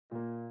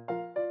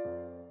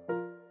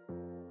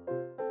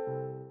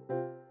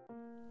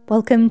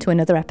Welcome to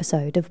another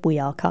episode of We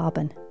Are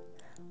Carbon.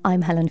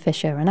 I'm Helen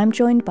Fisher and I'm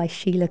joined by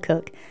Sheila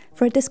Cooke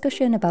for a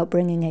discussion about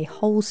bringing a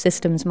whole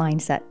systems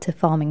mindset to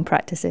farming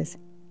practices.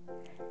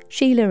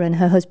 Sheila and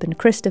her husband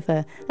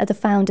Christopher are the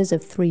founders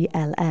of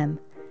 3LM,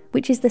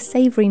 which is the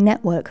Savory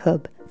network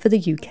hub for the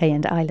UK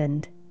and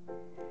Ireland.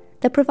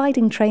 They're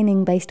providing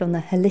training based on the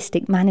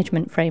holistic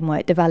management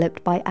framework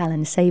developed by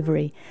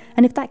Savory,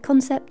 and if that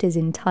concept is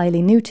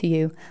entirely new to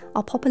you,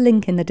 I'll pop a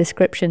link in the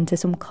description to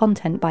some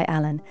content by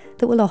Alan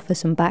that will offer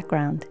some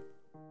background.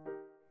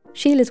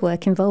 Sheila's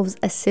work involves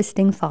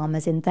assisting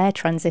farmers in their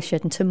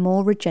transition to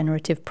more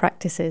regenerative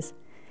practices.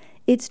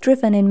 It's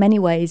driven in many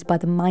ways by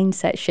the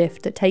mindset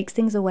shift that takes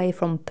things away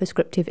from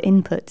prescriptive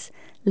inputs,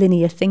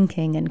 linear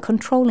thinking and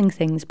controlling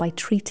things by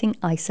treating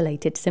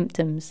isolated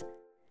symptoms,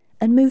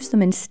 and moves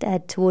them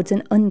instead towards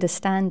an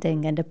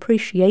understanding and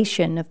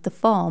appreciation of the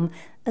farm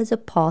as a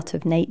part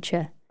of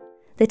nature,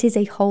 that is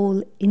a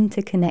whole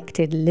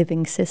interconnected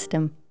living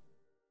system.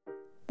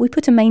 We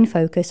put a main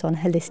focus on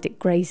holistic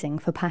grazing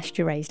for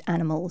pasture-raised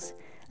animals,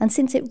 and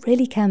since it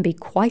really can be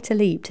quite a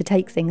leap to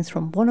take things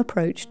from one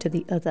approach to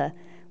the other,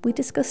 we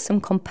discuss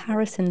some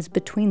comparisons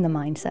between the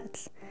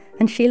mindsets,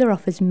 and Sheila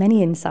offers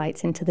many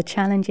insights into the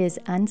challenges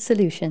and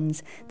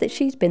solutions that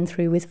she's been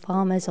through with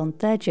farmers on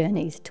their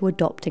journeys to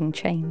adopting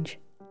change.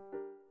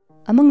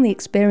 Among the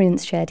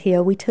experience shared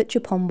here, we touch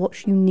upon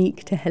what's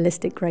unique to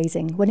holistic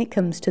grazing when it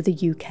comes to the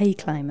UK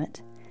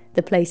climate,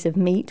 the place of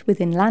meat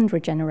within land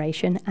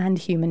regeneration and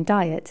human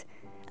diet,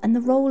 and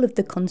the role of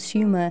the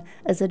consumer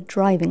as a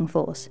driving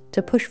force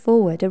to push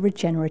forward a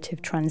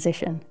regenerative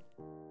transition.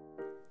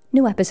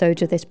 New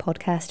episodes of this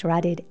podcast are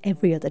added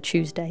every other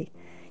Tuesday.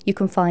 You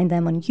can find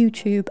them on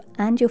YouTube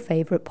and your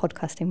favourite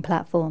podcasting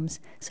platforms,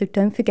 so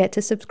don't forget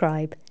to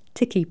subscribe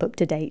to keep up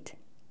to date.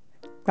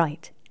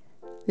 Right,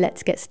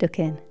 let's get stuck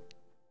in.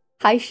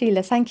 Hi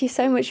Sheila, thank you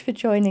so much for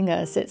joining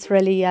us. It's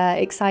really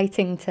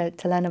exciting to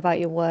learn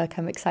about your work.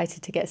 I'm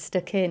excited to get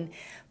stuck in.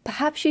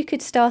 Perhaps you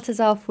could start us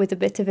off with a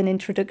bit of an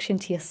introduction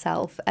to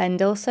yourself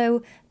and also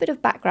a bit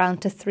of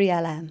background to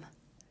 3LM.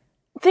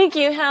 Thank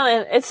you,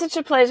 Helen. It's such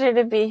a pleasure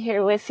to be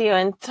here with you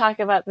and talk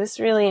about this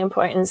really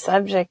important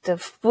subject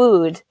of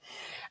food.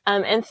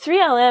 And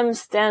 3LM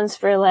stands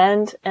for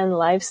Land and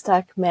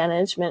Livestock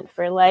Management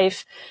for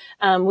Life.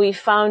 We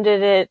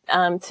founded it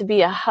to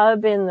be a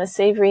hub in the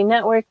Savory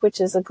network, which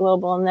is a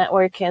global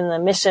network, and the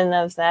mission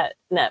of that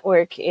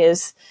network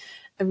is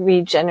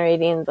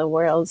regenerating the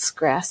world's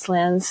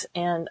grasslands.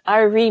 And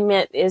our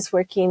remit is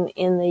working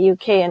in the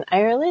UK and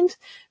Ireland,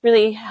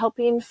 really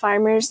helping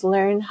farmers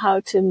learn how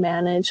to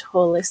manage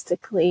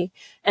holistically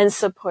and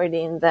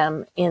supporting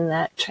them in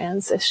that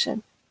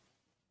transition.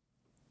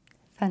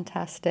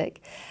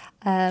 Fantastic.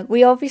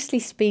 We obviously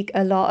speak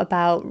a lot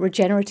about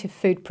regenerative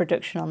food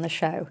production on the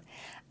show.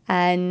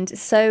 And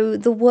so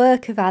the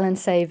work of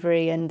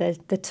Savory and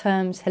the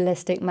terms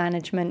holistic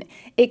management,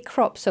 it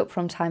crops up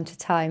from time to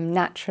time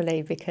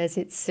naturally because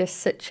it's just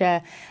such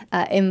a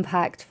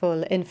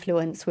impactful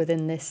influence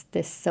within this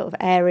sort of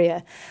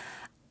area.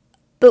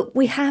 But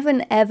we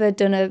haven't ever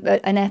done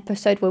an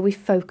episode where we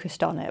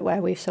focused on it,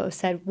 where we've sort of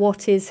said,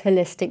 what is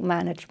holistic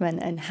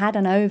management, and had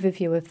an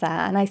overview of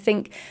that. And I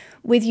think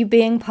with you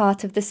being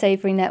part of the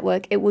Savory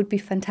network, it would be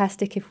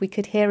fantastic if we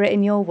could hear it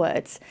in your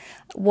words.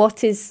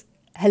 What is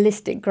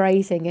holistic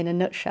grazing in a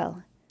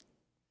nutshell?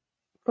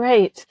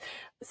 Right.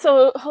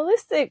 So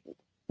holistic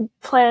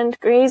planned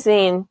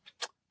grazing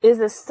is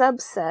a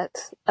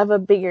subset of a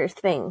bigger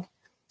thing.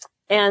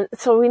 And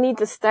so we need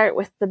to start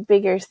with the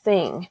bigger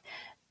thing.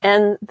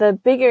 And the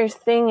bigger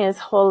thing is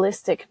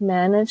holistic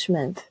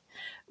management,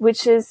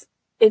 which is,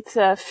 it's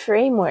a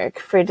framework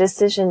for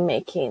decision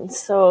making.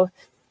 So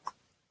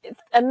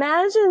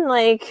imagine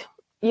like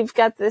you've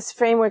got this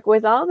framework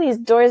with all these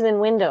doors and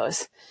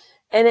windows,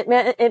 and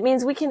it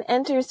means we can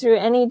enter through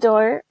any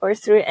door or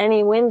through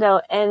any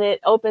window, and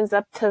it opens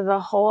up to the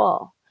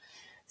whole.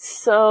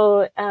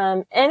 So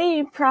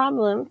any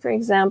problem, for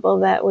example,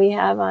 that we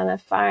have on a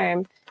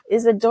farm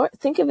is a door.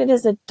 Think of it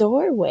as a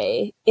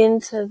doorway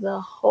into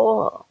the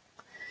whole.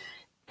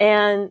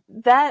 And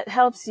that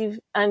helps you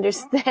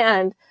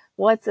understand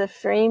what's a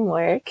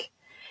framework.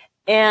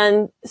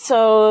 And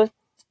so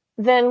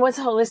then what's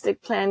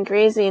holistic planned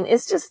grazing?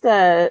 It's just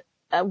a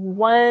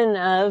one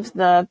of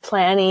the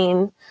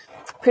planning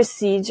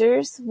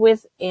procedures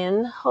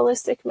within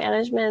holistic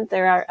management.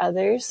 There are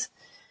others.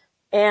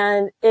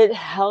 And it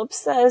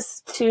helps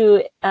us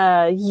to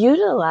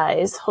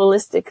utilize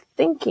holistic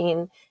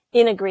thinking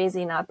in a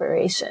grazing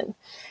operation.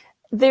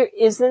 There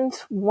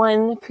isn't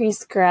one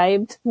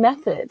prescribed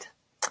method,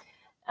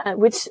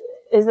 which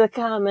is a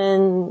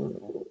common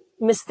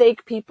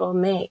mistake people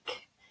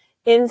make.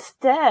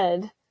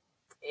 Instead,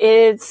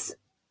 it's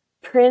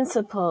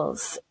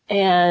principles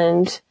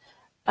and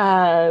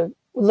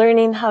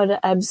learning how to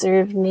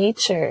observe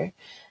nature,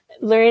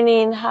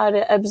 learning how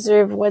to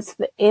observe what's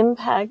the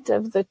impact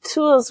of the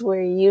tools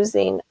we're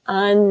using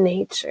on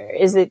nature.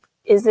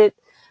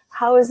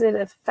 How is it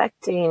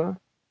affecting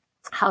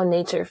how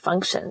nature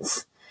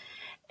functions?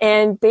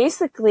 And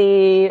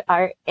basically,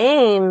 our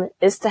aim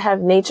is to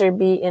have nature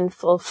be in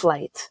full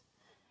flight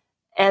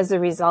as a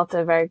result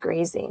of our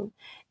grazing.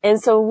 And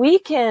so we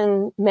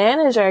can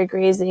manage our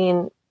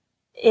grazing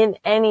in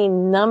any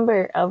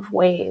number of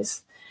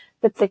ways.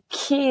 But the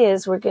key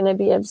is we're going to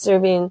be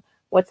observing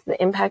what's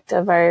the impact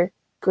of our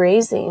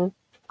grazing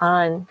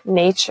on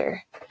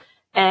nature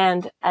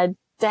and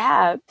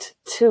adapt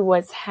to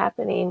what's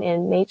happening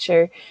in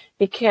nature,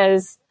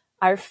 because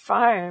our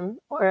farm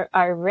or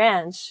our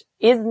ranch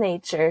is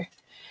nature,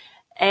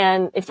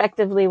 and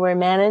effectively we're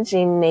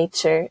managing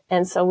nature.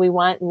 And so we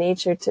want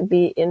nature to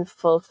be in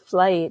full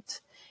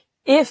flight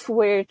if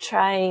we're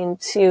trying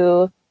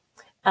to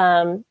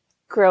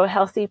grow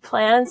healthy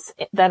plants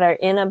that are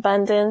in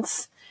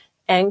abundance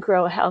and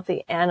grow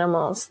healthy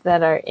animals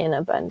that are in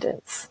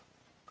abundance.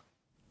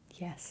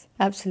 Yes,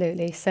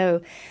 absolutely.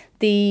 So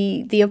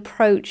the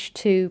approach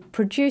to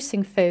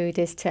producing food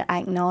is to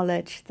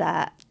acknowledge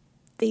that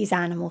these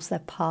animals, they're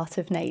part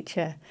of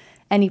nature.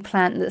 Any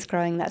plant that's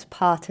growing, that's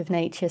part of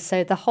nature.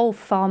 So the whole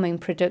farming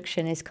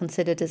production is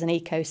considered as an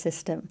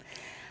ecosystem.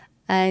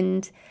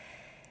 And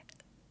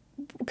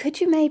could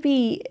you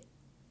maybe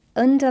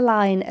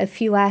underline a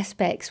few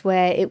aspects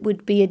where it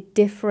would be a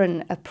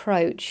different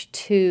approach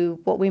to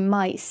what we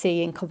might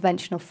see in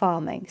conventional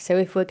farming? So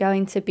if we're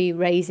going to be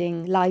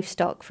raising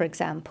livestock, for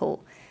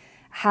example,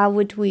 how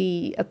would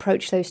we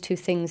approach those two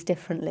things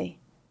differently?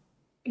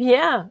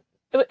 Yeah,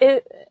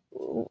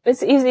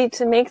 it's easy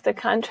to make the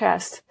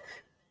contrast.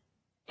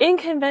 In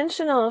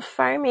conventional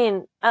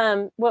farming,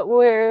 what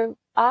we're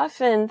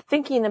often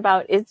thinking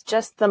about is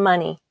just the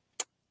money.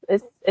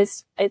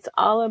 It's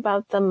all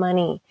about the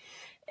money.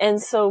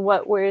 And so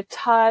what we're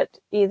taught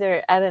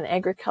either at an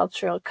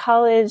agricultural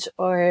college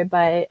or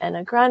by an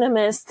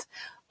agronomist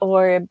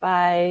or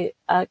by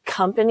a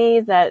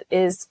company that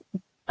is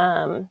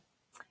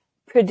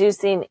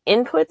producing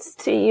inputs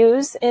to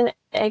use in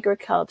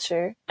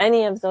agriculture,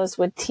 any of those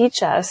would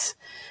teach us,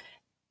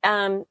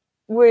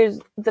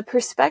 the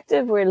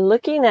perspective we're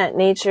looking at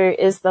nature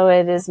is though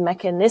it is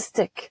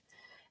mechanistic,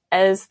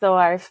 as though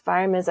our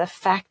farm is a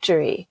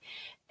factory,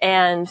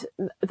 and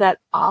that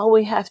all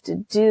we have to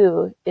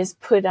do is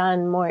put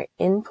on more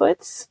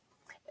inputs.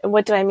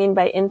 What do I mean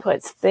by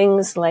inputs?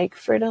 Things like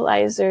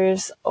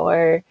fertilizers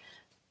or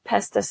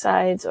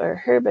pesticides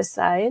or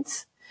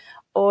herbicides,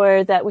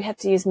 or that we have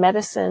to use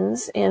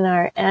medicines in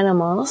our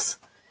animals.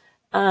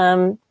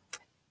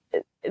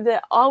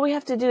 That all we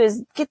have to do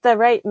is get the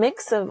right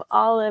mix of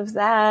all of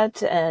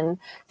that and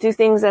do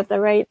things at the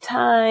right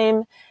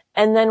time.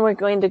 And then we're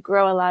going to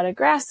grow a lot of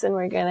grass and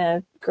we're going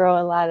to grow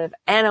a lot of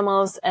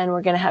animals and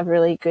we're going to have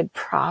really good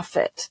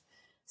profit.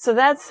 So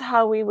that's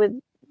how we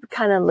would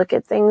kind of look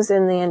at things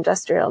in the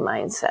industrial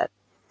mindset.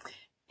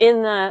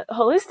 In the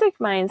holistic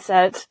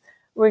mindset,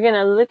 we're going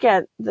to look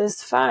at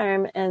this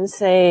farm and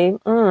say,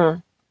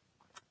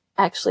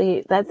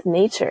 actually, that's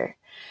nature.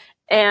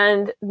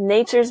 And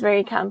nature's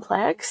very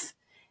complex.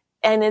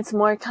 And it's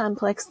more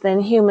complex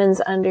than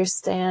humans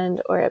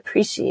understand or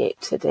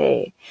appreciate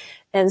today.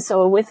 And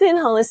so within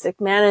holistic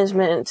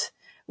management,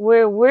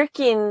 we're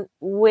working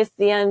with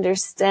the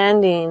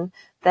understanding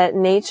that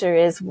nature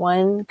is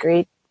one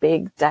great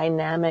big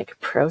dynamic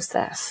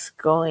process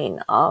going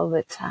all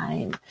the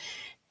time.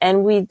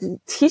 And we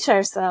teach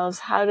ourselves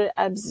how to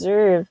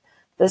observe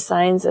the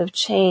signs of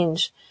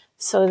change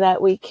so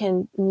that we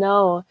can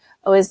know,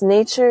 is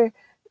nature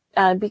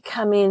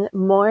becoming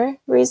more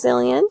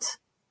resilient?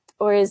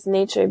 Or is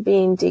nature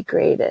being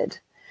degraded?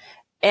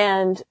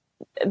 And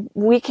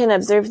we can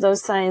observe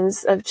those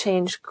signs of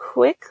change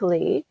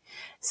quickly.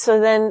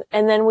 And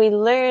then we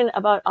learn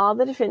about all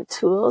the different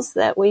tools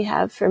that we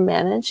have for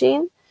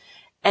managing.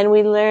 And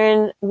we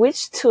learn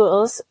which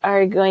tools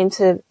are going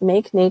to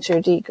make nature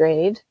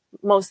degrade,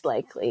 most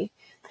likely,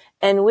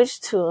 and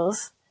which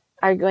tools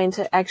are going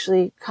to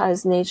actually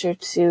cause nature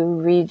to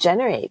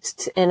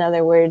regenerate. In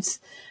other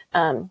words,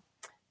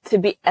 to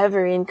be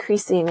ever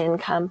increasing in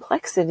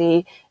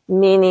complexity,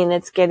 meaning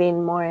it's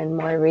getting more and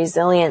more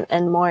resilient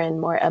and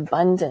more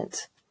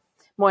abundant,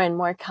 more and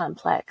more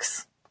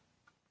complex.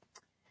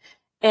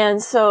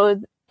 And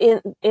so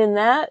in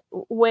that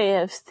way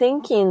of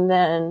thinking,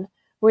 then,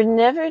 we're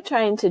never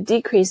trying to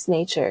decrease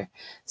nature.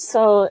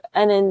 So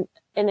an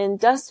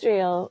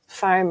industrial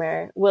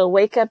farmer will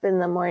wake up in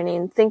the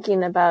morning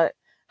thinking about,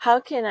 how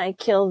can I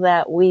kill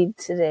that weed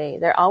today?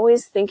 They're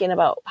always thinking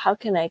about, how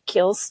can I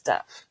kill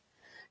stuff?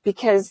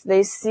 Because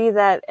they see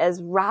that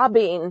as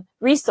robbing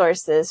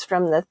resources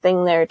from the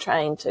thing they're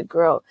trying to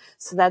grow.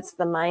 So that's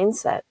the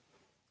mindset.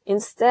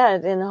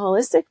 Instead, in a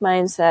holistic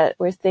mindset,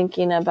 we're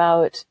thinking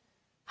about,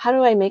 how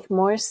do I make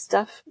more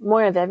stuff,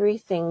 more of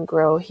everything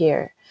grow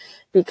here?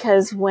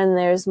 Because when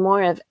there's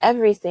more of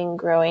everything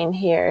growing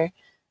here,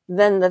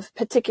 then the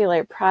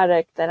particular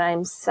product that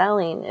I'm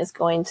selling is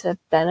going to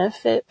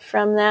benefit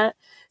from that.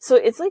 So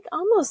it's like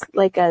almost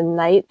like a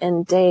night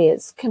and day.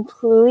 It's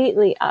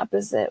completely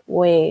opposite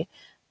way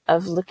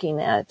of looking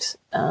at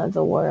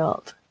the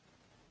world.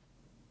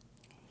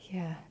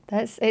 Yeah,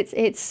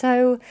 it's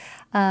so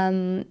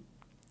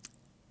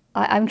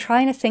I'm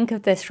trying to think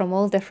of this from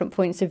all different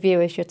points of view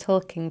as you're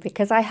talking,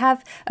 because I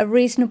have a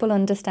reasonable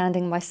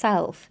understanding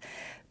myself,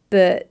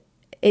 but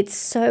it's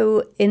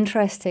so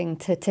interesting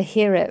to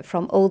hear it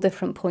from all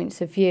different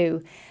points of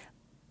view.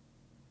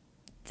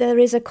 There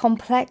is a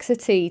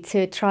complexity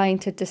to trying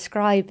to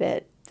describe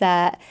it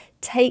that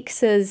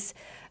takes us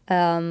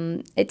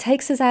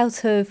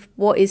out of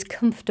what is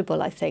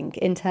comfortable, I think,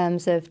 in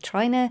terms of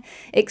trying to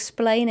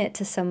explain it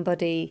to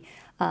somebody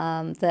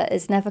that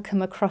has never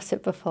come across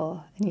it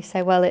before. And you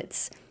say, well,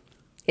 it's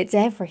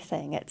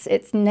everything.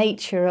 It's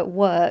nature at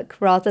work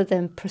rather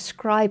than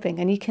prescribing.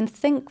 And you can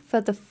think for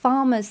the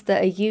farmers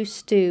that are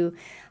used to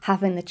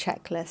having the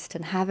checklist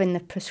and having the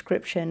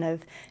prescription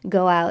of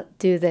go out,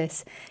 do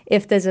this,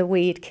 if there's a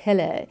weed, kill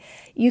it.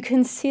 You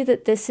can see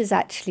that this is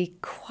actually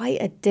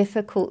quite a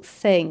difficult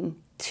thing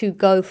to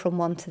go from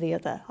one to the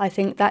other. I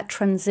think that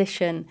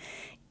transition,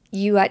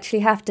 you actually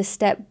have to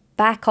step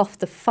back off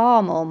the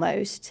farm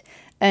almost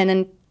and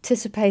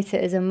anticipate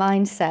it as a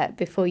mindset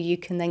before you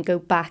can then go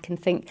back and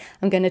think,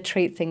 I'm going to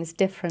treat things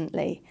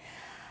differently.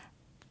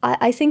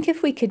 I think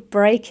if we could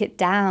break it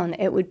down,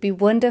 it would be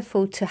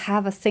wonderful to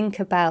have a think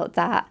about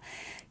that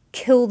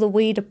kill the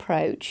weed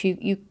approach.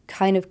 You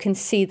kind of can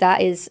see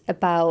that is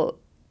about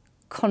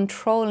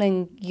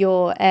controlling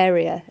your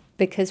area,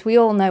 because we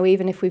all know,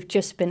 even if we've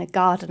just been a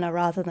gardener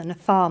rather than a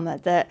farmer,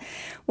 that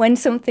when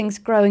something's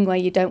growing where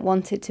you don't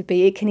want it to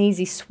be, it can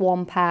easily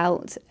swamp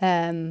out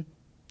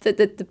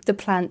the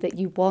plant that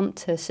you want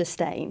to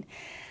sustain.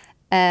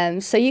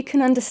 So you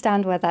can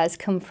understand where that has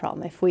come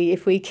from. If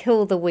we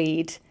kill the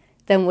weed,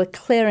 then we're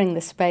clearing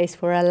the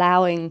space, we're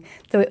allowing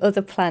the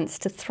other plants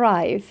to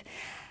thrive.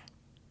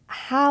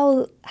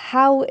 How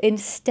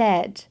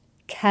instead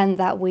can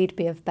that weed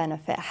be of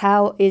benefit?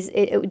 How is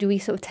it? Do we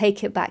sort of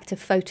take it back to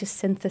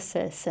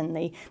photosynthesis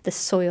and the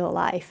soil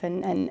life,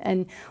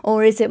 and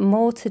or is it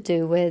more to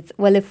do with,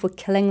 well, if we're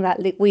killing that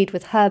weed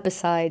with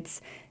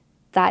herbicides,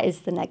 that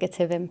is the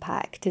negative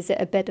impact? Is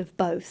it a bit of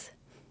both?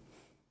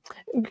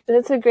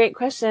 That's a great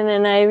question,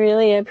 and I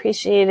really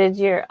appreciated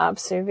your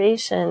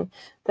observation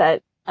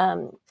that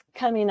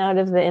coming out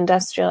of the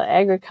industrial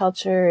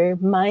agriculture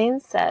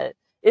mindset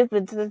is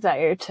the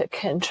desire to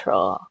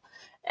control.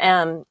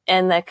 And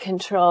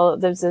the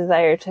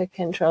desire to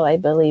control, I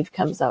believe,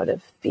 comes out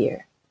of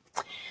fear.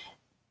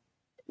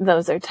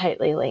 Those are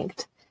tightly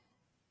linked.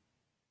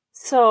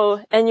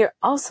 So, and you're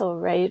also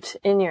right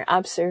in your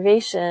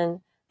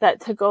observation that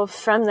to go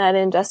from that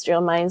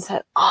industrial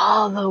mindset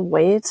all the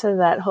way to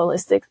that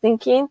holistic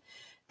thinking,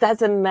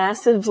 that's a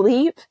massive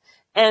leap.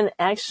 And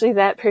actually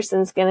that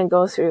person's going to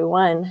go through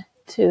 1,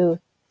 2,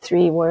 3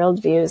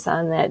 worldviews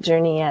on that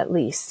journey at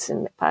least,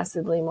 and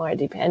possibly more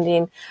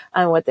depending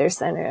on what their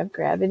center of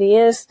gravity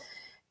is.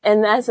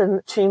 And that's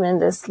a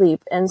tremendous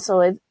leap. And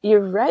so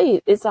you're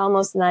right. It's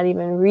almost not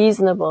even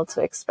reasonable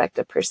to expect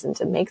a person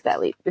to make that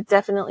leap. It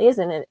definitely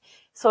isn't.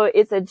 So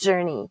it's a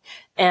journey.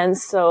 And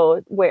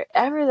so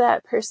wherever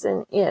that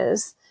person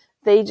is,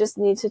 they just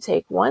need to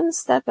take one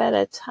step at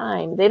a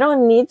time. They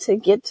don't need to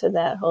get to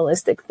that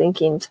holistic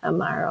thinking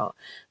tomorrow.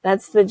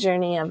 That's the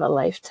journey of a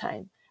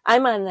lifetime.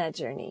 I'm on that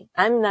journey.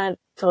 I'm not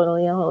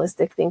totally a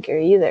holistic thinker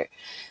either.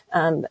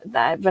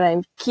 But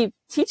I keep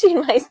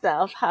teaching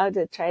myself how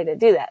to try to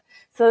do that.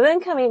 So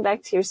then coming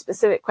back to your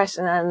specific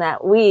question on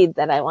that weed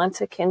that I want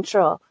to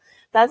control,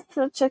 that's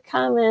such a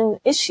common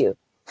issue.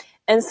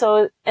 And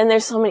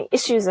there's so many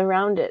issues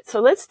around it. So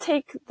let's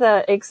take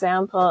the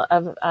example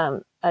of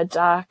a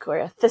dock or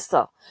a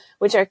thistle,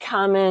 which are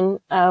common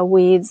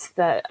weeds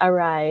that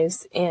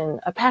arise in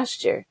a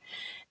pasture,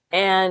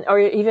 or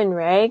even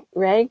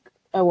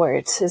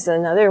ragworts is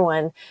another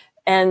one.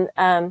 And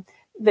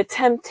the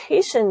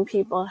temptation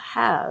people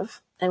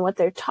have, and what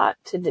they're taught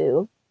to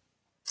do,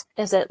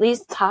 is at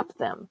least top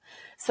them,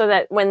 so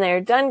that when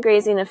they're done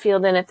grazing a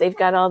field, and if they've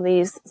got all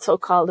these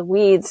so-called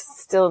weeds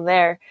still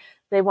there,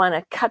 they want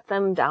to cut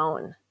them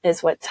down,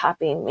 is what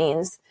topping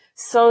means,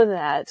 so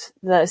that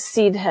the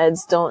seed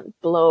heads don't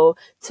blow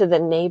to the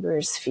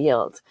neighbor's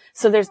field.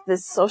 So there's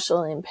this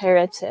social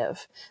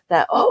imperative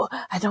that,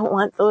 I don't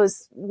want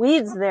those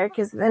weeds there,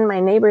 because then my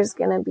neighbor's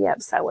going to be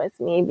upset with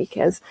me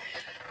because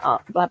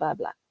blah, blah,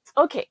 blah.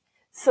 Okay,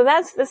 so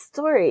that's the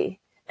story.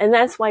 And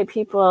that's why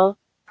people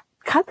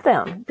cut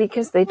them,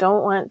 because they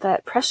don't want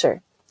that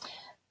pressure.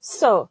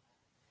 So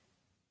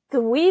the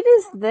weed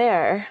is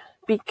there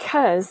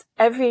because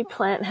every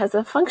plant has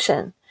a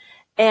function.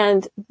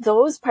 And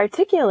those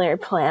particular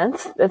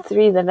plants, the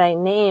 3 that I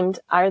named,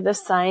 are the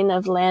sign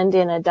of land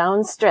in a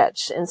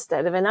downstretch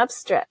instead of an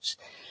upstretch.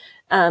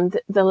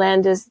 The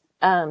land is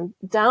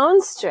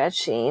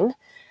downstretching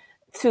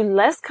to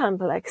less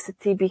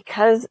complexity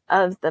because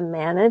of the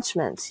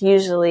management,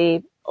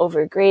 usually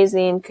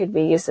overgrazing, could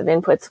be use of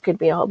inputs, could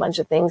be a whole bunch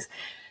of things.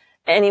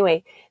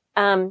 Anyway,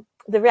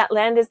 the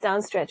land is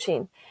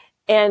downstretching.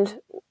 And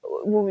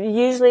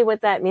usually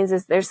what that means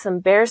is there's some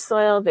bare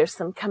soil, there's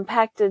some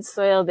compacted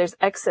soil, there's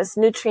excess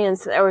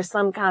nutrients, or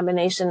some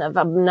combination of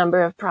a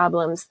number of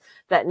problems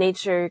that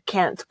nature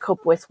can't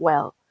cope with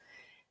well.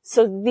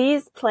 So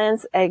these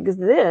plants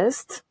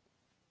exist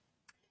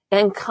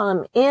and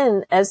come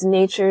in as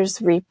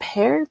nature's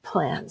repair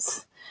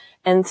plants.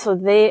 And so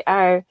they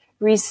are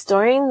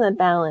restoring the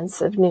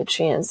balance of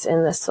nutrients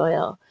in the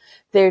soil.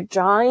 They're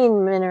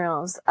drawing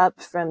minerals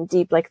up from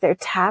deep, like they're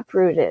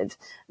tap-rooted.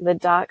 The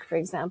dock, for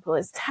example,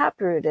 is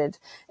tap-rooted.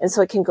 And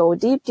so it can go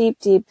deep, deep,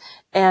 deep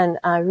and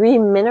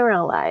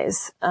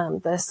remineralize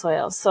the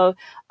soil. So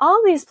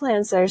all these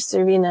plants are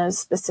serving a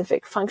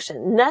specific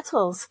function.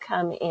 Nettles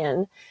come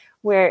in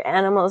where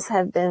animals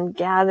have been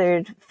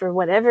gathered for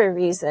whatever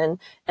reason,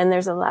 and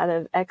there's a lot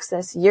of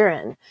excess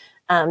urine.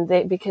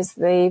 Because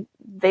they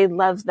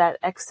love that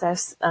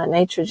excess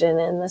nitrogen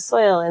in the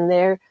soil, and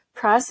they're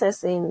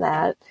processing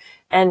that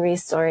and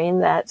restoring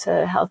that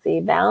to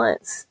healthy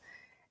balance.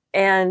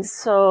 And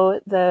so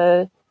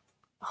the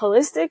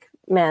holistic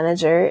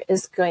manager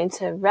is going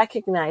to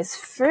recognize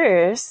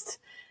first,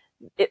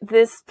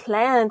 this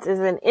plant is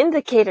an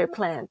indicator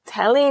plant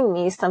telling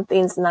me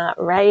something's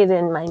not right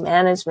in my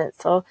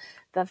management. So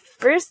the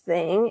first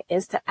thing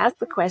is to ask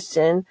the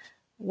question,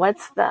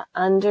 what's the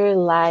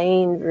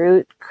underlying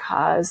root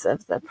cause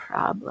of the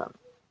problem?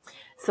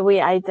 So we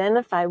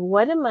identify,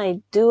 what am I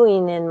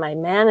doing in my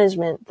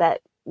management that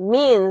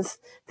means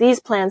these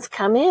plants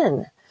come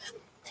in?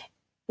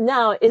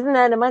 Now, isn't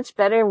that a much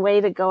better way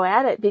to go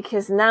at it?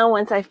 Because now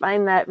once I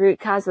find that root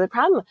cause of the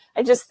problem,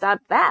 I just stop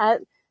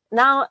that.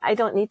 Now I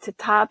don't need to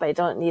top. I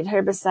don't need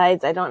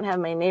herbicides. I don't have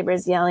my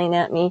neighbors yelling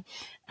at me.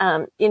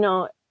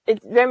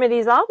 It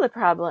remedies all the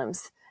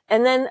problems.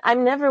 And then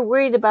I'm never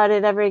worried about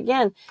it ever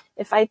again.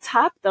 If I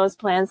top those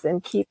plants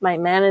and keep my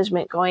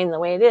management going the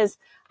way it is,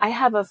 I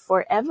have a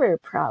forever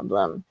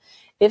problem.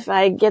 If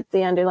I get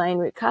the underlying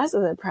root cause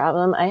of the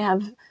problem, I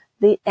have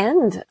the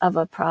end of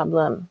a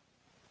problem,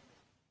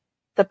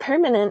 the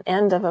permanent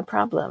end of a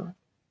problem.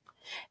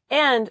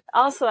 And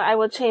also I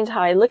will change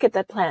how I look at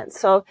the plant.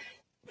 So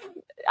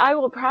I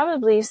will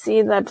probably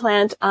see the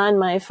plant on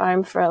my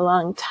farm for a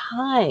long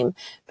time,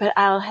 but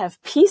I'll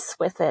have peace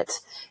with it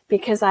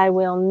because I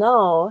will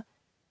know,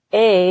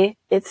 A,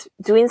 it's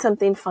doing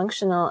something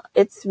functional.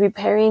 It's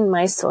repairing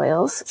my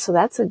soils. So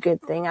that's a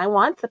good thing. I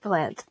want the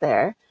plant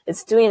there.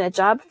 It's doing a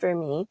job for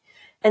me.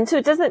 And two,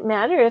 it doesn't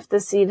matter if the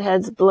seed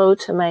heads blow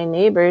to my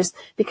neighbors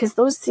because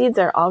those seeds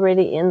are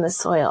already in the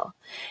soil.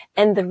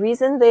 And the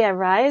reason they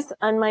arise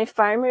on my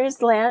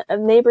farmer's land, a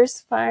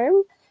neighbor's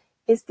farm,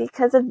 is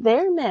because of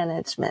their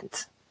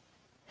management.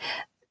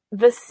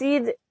 The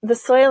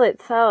soil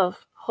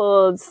itself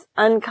holds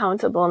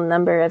uncountable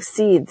number of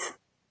seeds.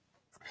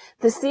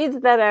 The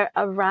seeds that are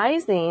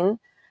arising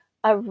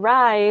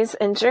arise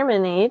and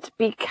germinate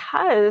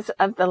because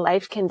of the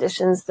life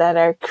conditions that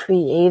are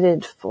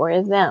created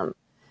for them.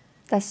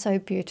 That's so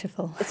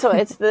beautiful. So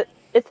it's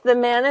the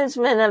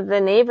management of the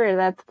neighbor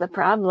that's the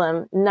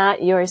problem,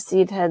 not your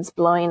seed heads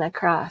blowing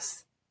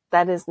across.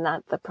 That is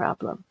not the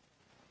problem.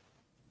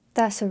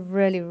 That's a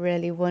really,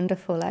 really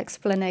wonderful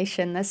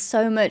explanation. There's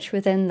so much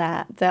within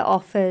that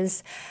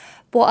offers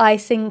what I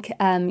think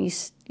you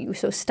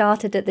sort of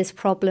started at this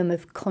problem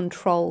of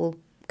control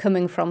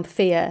coming from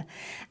fear.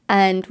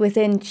 And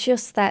within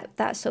just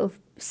that sort of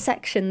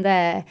section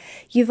there,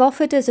 you've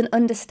offered us an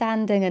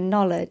understanding and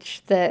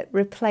knowledge that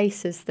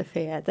replaces the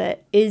fear,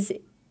 that is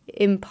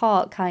in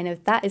part kind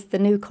of, that is the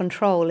new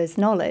control, is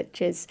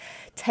knowledge, is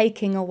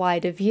taking a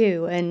wider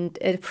view and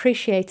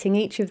appreciating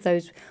each of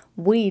those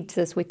weeds,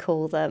 as we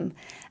call them,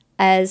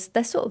 as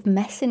they're sort of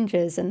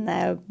messengers and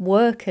they're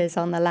workers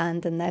on the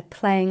land and they're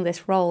playing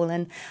this role.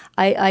 And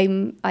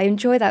I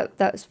enjoy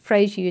that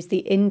phrase you used, the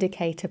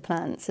indicator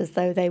plants, as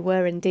though they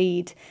were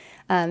indeed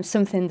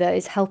something that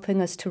is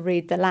helping us to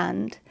read the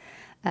land.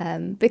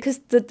 Because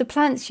the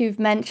plants you've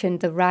mentioned,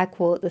 the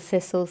ragwort, the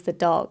thistles, the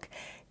dock,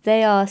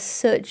 they are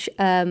such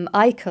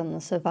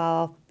icons of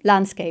our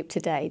landscape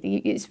today.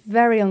 It's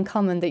very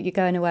uncommon that you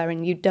go anywhere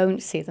and you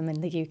don't see them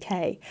in the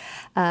UK.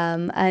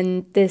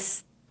 And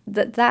that's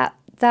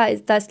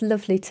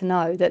lovely to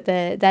know that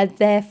they're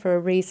there for a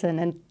reason,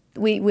 and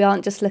we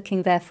aren't just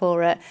looking there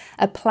for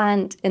a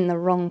plant in the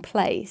wrong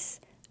place,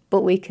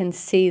 but we can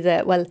see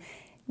that, well,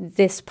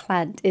 this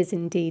plant is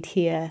indeed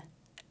here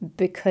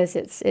because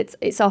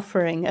it's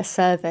offering a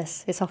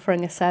service. It's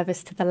offering a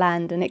service to the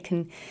land, and it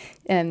can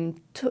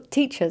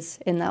teach us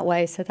in that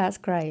way. So that's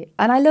great.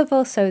 And I love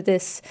also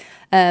this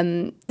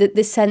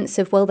this sense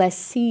of, well, there's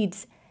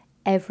seeds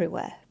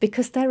everywhere,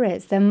 because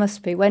there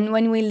must be.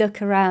 When we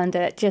look around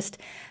at just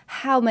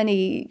how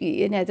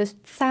many, there's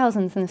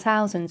thousands and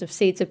thousands of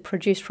seeds are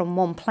produced from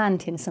one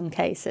plant in some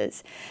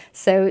cases.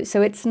 So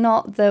it's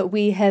not that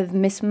we have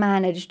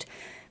mismanaged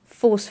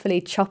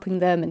forcefully chopping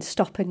them and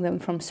stopping them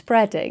from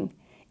spreading.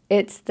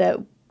 It's that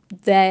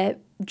they're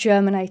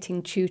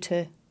germinating due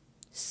to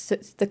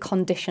the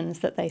conditions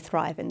that they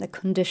thrive in, the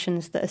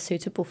conditions that are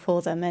suitable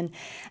for them.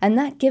 And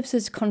that gives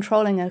us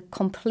control in a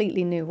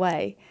completely new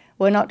way.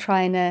 We're not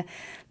trying to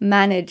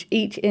manage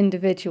each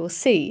individual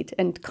seed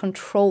and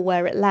control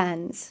where it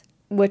lands.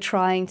 We're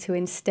trying to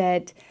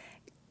instead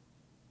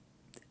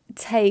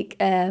take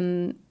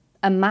a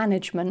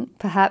management,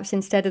 perhaps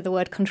instead of the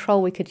word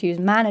control, we could use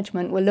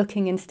management. We're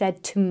looking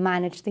instead to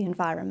manage the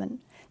environment,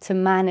 to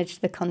manage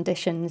the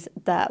conditions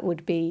that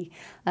would be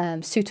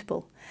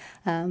suitable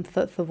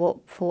for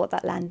what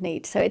that land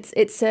needs. So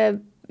it's a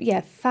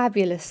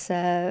fabulous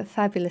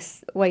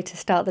way to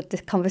start the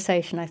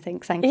conversation, I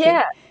think. Thank you.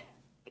 Yeah.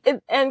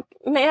 And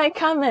may I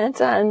comment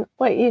on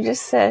what you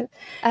just said?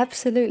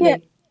 Absolutely. Yeah.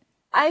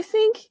 I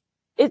think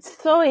it's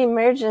so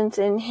emergent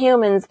in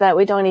humans that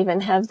we don't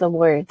even have the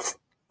words.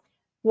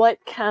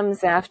 What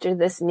comes after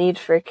this need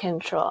for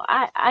control?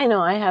 I know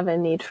I have a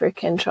need for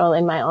control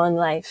in my own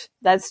life.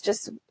 That's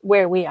just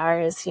where we are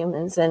as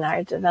humans in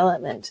our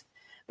development.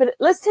 But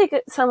let's take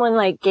someone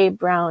like Gabe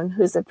Brown,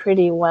 who's a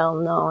pretty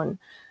well-known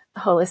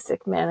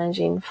holistic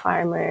managing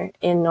farmer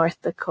in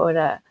North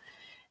Dakota.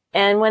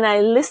 And when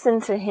I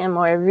listen to him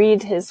or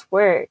read his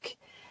work,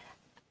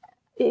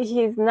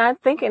 he's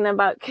not thinking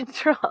about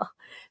control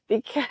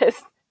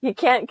because you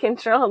can't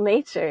control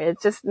nature.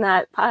 It's just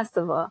not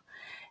possible.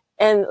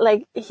 And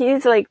like,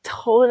 he's like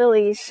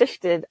totally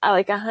shifted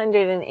like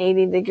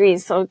 180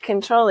 degrees. So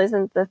control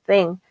isn't the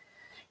thing.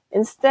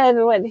 Instead,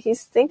 what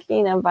he's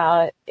thinking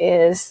about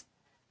is,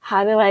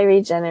 how do I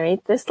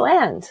regenerate this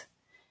land?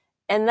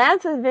 And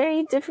that's a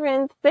very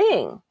different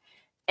thing.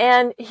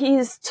 And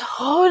he's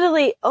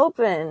totally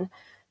open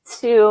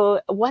to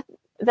what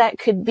that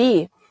could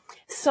be.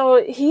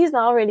 So he's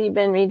already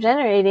been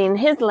regenerating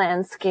his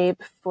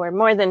landscape for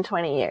more than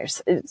 20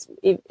 years. It's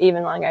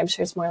even longer. I'm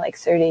sure it's more like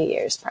 30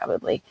 years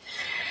probably.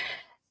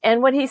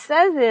 And what he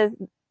says is,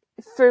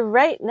 for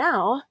right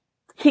now,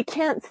 he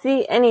can't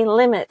see any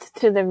limit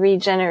to the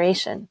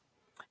regeneration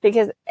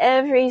because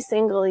every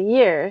single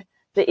year,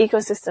 the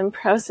ecosystem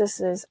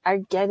processes are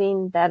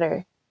getting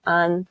better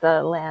on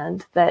the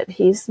land that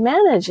he's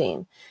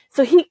managing.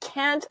 So he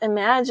can't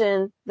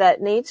imagine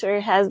that nature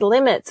has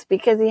limits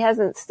because he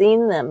hasn't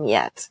seen them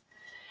yet.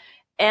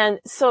 And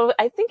so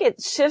I think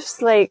it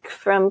shifts like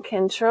from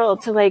control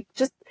to like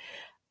just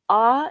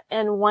awe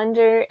and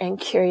wonder and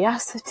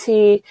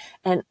curiosity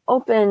and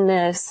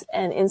openness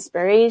and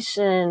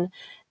inspiration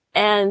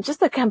and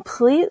just a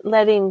complete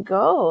letting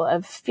go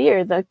of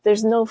fear. Like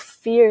there's no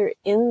fear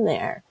in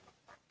there.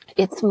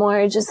 It's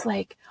more just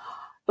like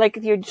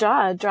your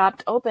jaw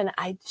dropped open.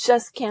 I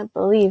just can't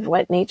believe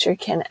what nature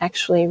can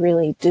actually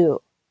really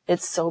do.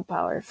 It's so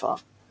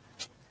powerful.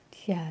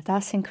 Yeah,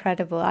 that's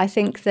incredible. I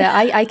think that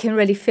I can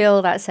really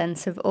feel that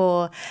sense of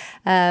awe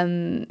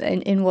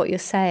in what you're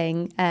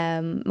saying.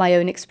 My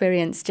own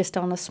experience just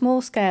on a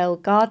small scale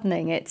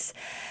gardening, it's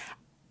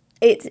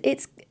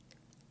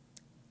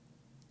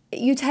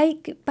you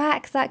take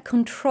back that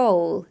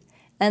control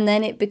and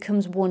then it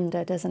becomes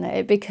wonder, doesn't it?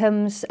 It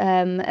becomes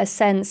a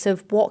sense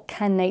of, what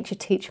can nature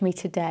teach me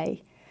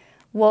today?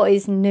 What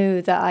is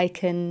new that I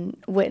can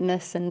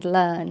witness and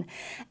learn?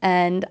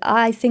 And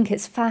I think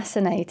it's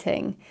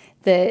fascinating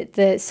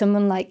that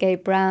someone like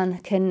Gabe Brown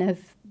can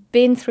have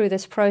been through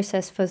this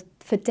process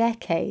for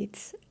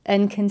decades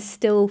and can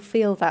still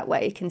feel that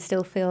way, can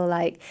still feel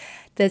like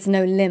there's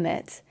no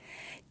limit.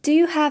 Do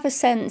you have a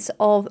sense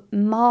of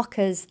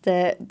markers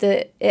that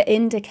are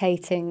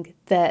indicating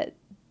that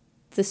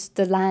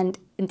the land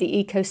and the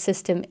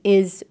ecosystem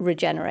is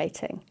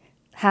regenerating?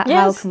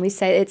 How can we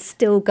say it's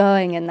still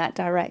going in that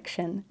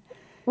direction?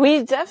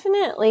 We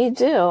definitely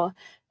do.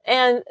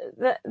 And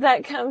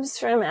that comes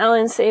from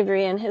Alan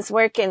Savory and his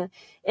work. And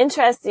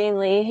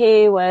interestingly,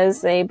 he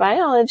was a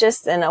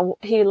biologist and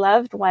he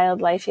loved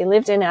wildlife. He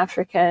lived in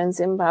Africa and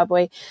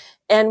Zimbabwe.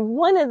 And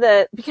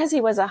because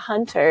he was a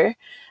hunter,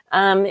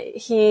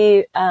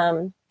 he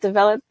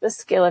developed the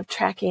skill of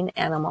tracking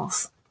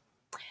animals.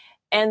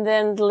 And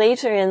then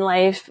later in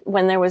life,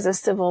 when there was a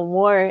civil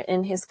war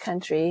in his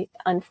country,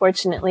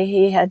 unfortunately,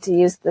 he had to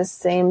use the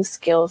same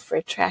skill for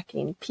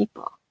tracking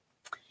people.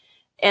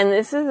 And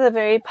this is a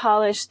very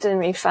polished and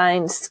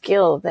refined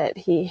skill that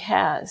he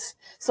has.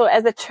 So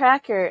as a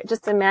tracker,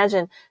 just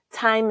imagine,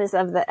 time is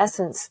of the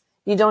essence.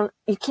 You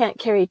can't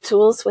carry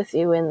tools with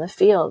you in the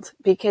field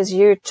because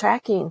you're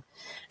tracking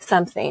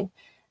something.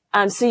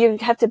 So you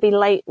have to be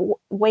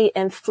lightweight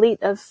and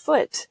fleet of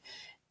foot.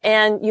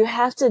 And you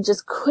have to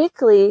just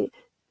quickly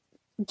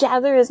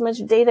gather as much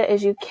data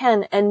as you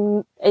can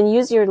and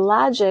use your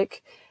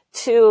logic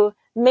to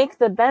make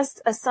the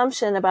best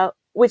assumption about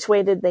which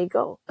way did they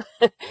go,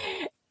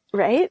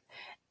 right?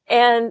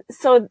 And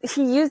so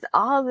he used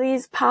all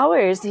these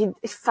powers. He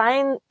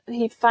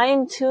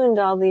fine-tuned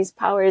all these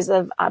powers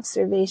of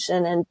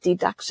observation and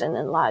deduction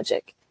and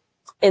logic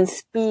and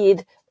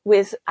speed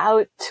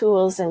without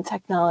tools and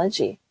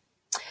technology.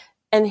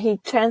 And he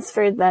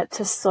transferred that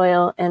to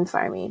soil and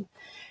farming.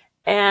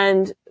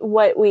 And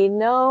what we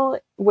know,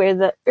 where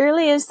the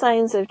earliest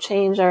signs of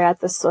change are at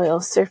the soil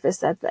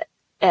surface, at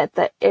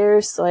the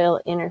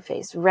air-soil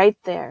interface, right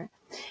there.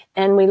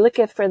 And we look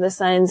for the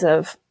signs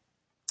of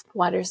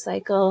water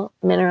cycle,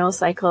 mineral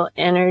cycle,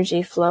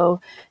 energy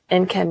flow,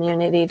 and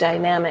community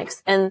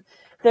dynamics. And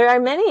there are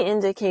many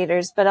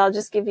indicators, but I'll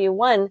just give you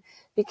one,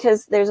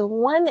 because there's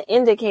one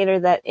indicator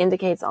that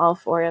indicates all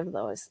four of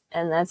those,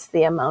 and that's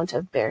the amount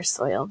of bare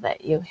soil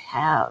that you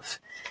have.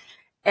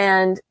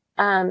 And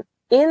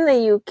in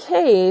the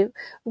UK,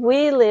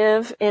 we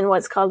live in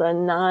what's called a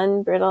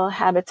non-brittle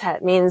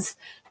habitat, means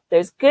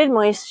there's good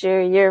moisture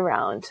year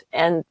round,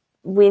 and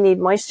we need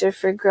moisture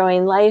for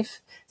growing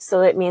life.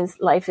 So it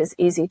means life is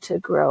easy to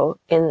grow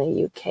in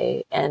the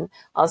UK, and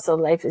also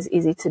life is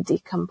easy to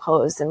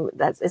decompose. And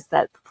it's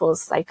that full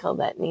cycle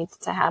that needs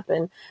to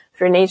happen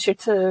for nature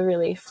to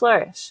really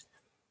flourish.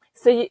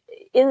 So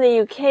in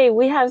the UK,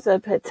 we have the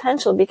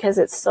potential, because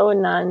it's so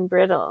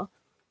non-brittle,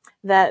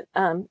 that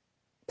a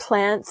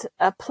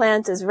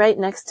plant is right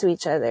next to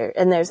each other,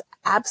 and there's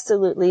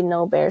absolutely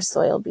no bare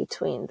soil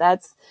between.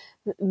 That's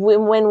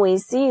when we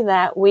see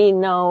that, we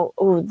know,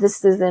 oh,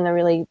 this is in a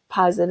really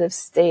positive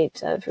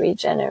state of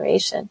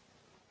regeneration.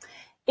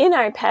 In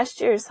our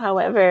pastures,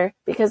 however,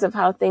 because of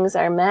how things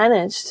are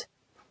managed,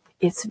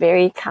 it's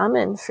very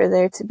common for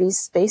there to be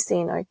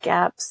spacing or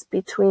gaps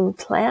between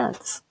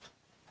plants.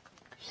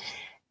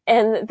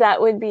 And that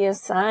would be a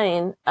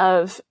sign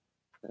of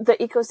the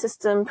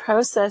ecosystem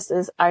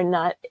processes are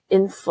not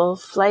in full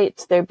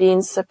flight. They're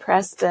being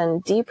suppressed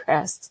and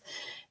depressed.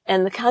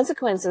 And the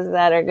consequences of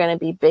that are going to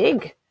be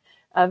big.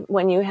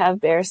 When you have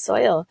bare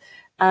soil,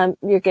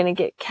 you're going to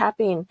get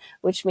capping,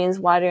 which means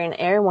water and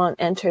air won't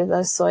enter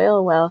the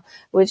soil well,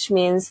 which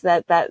means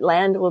that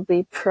land will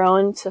be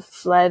prone to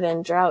flood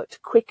and drought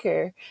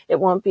quicker.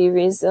 It won't be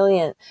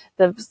resilient.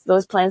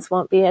 Those plants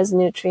won't be as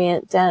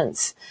nutrient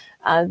dense.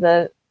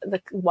 The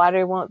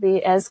water won't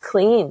be as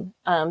clean.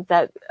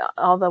 That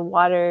all the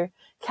water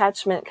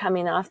catchment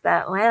coming off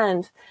that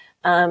land,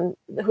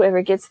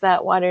 whoever gets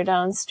that water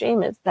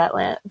downstream,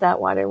 that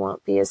water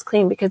won't be as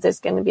clean, because there's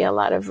going to be a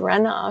lot of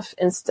runoff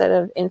instead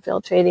of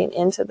infiltrating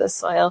into the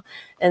soil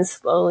and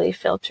slowly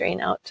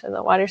filtering out to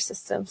the water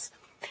systems.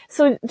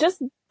 So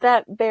just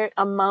that bare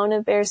amount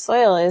of bare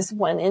soil is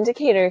one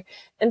indicator.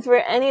 And for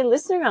any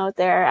listener out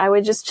there, I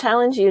would just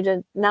challenge you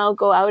to now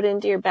go out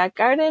into your back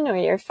garden or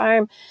your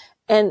farm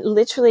and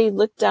literally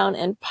look down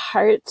and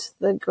part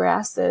the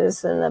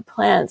grasses and the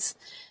plants.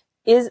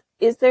 Is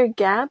there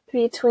gap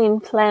between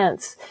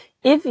plants?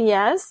 If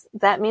yes,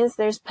 that means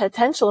there's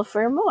potential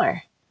for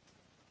more.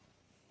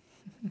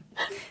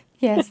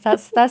 Yes,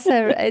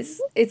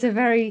 it's a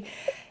very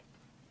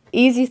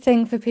easy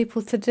thing for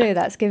people to do.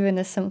 That's given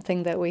us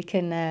something that we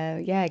can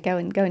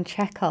go and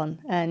check on.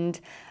 And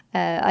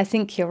I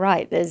think you're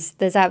right.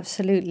 There's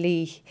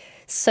absolutely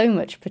so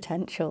much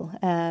potential.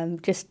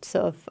 Just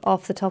sort of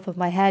off the top of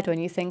my head, when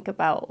you think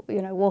about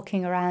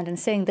walking around and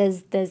seeing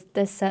there's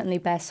certainly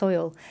bare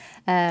soil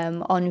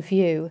on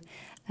view.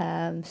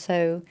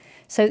 So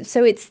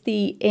it's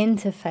the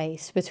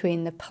interface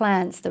between the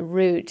plants, the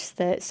roots,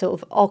 the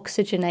sort of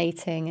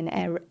oxygenating and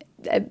air,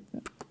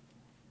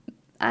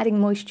 adding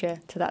moisture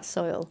to that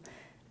soil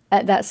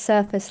at that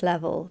surface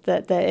level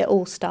that it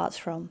all starts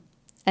from.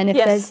 And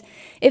if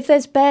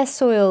there's bare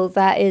soil,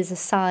 that is a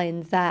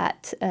sign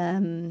that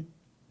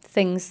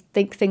things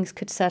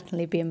could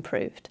certainly be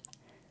improved.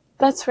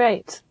 That's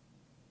right.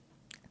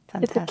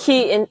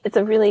 Fantastic. It's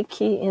a really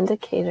key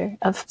indicator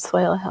of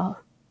soil health.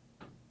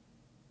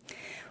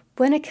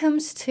 When it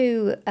comes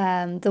to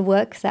the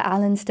work that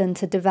Alan's done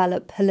to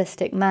develop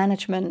holistic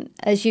management,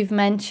 as you've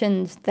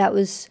mentioned, that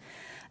was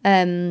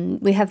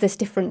we have this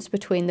difference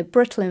between the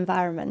brittle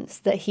environments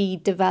that he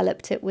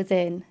developed it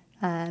within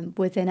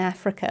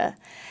Africa,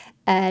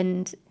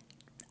 and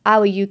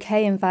our UK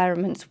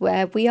environments,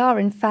 where we are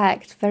in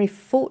fact very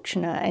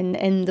fortunate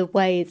in the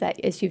way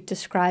that, as you've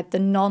described, the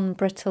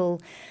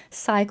non-brittle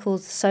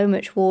cycles so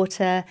much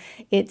water.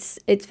 It's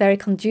very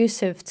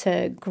conducive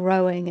to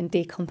growing and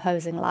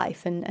decomposing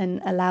life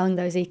and allowing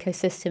those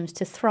ecosystems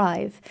to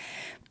thrive.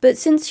 But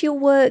since your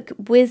work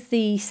with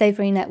the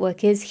Savory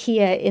Network is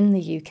here in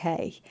the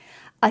UK,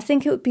 I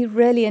think it would be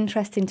really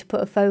interesting to put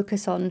a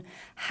focus on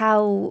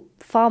how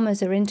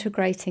farmers are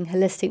integrating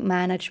holistic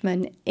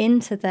management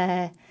into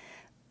their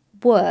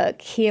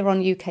work here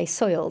on UK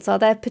soils. Are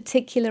there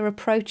particular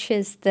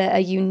approaches that are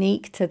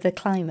unique to the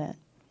climate?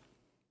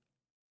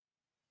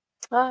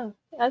 Oh,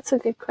 that's a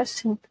good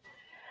question.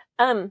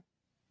 I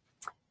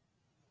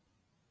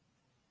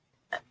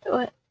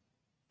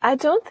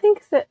don't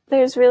think that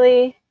there's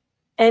really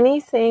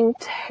anything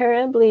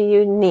terribly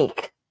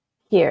unique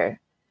here.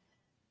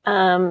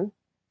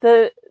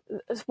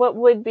 What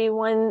would be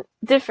one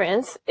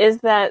difference is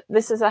that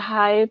this is a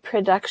high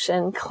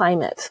production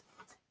climate.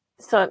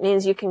 So it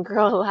means you can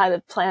grow a lot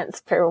of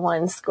plants per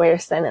 1 square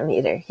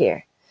centimeter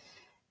here.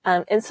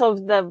 And so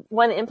the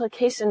one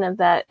implication of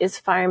that is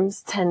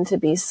farms tend to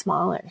be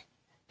smaller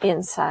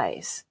in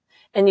size,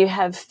 and you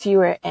have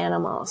fewer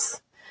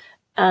animals.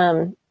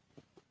 And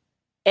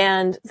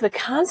the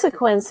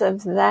consequence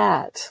of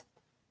that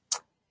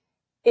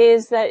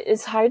is that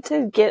it's hard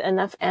to get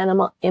enough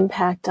animal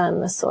impact on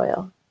the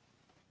soil.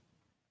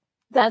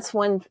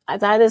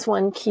 That is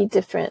one key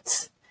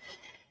difference.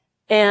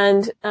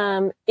 And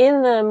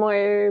in the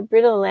more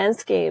brittle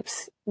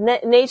landscapes,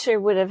 nature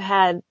would have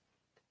had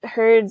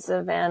herds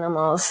of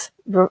animals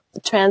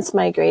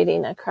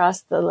transmigrating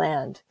across the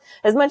land.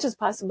 As much as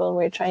possible,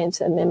 we're trying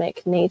to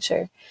mimic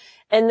nature.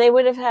 And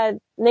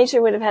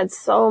nature would have had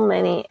so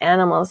many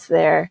animals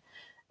there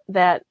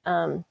that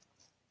they're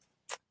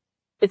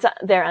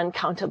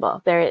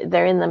uncountable.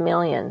 They're in the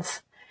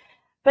millions.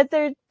 but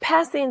they're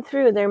passing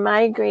through, they're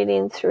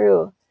migrating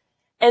through.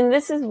 And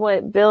this is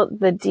what built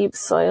the deep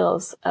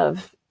soils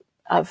of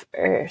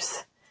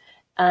Earth,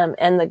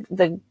 and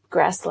the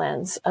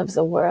grasslands of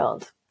the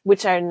world,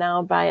 which are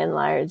now by and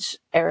large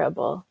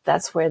arable.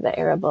 That's where the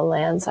arable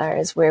lands are,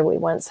 is where we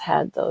once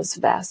had those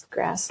vast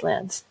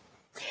grasslands.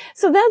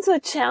 So that's a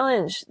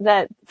challenge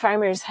that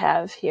farmers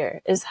have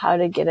here, is how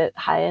to get it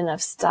high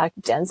enough stock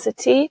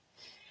density.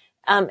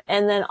 And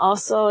then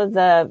also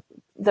the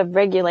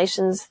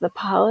regulations, the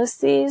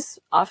policies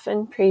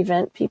often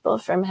prevent people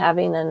from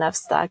having enough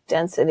stock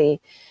density.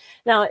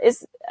 Now,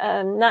 it's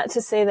not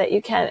to say that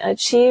you can't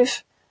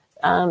achieve,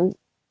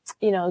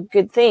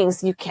 good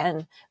things. You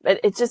can, but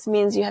it just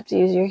means you have to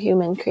use your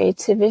human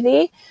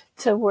creativity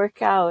to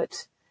work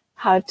out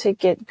how to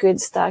get good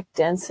stock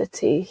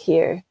density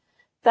here.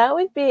 That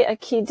would be a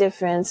key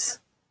difference.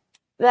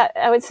 That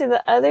I would say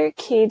the other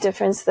key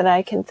difference that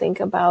I can think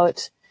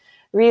about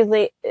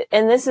really,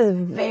 and this is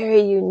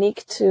very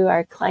unique to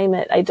our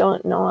climate. I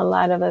don't know a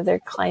lot of other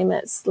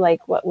climates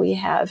like what we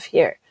have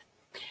here.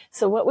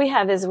 So what we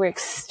have is we're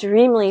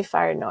extremely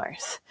far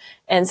north.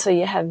 And so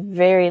you have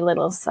very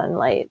little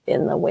sunlight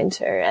in the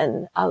winter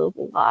and a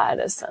lot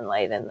of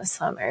sunlight in the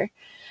summer.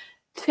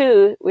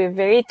 2, we're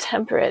very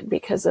temperate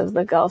because of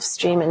the Gulf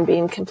Stream and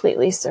being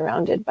completely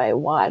surrounded by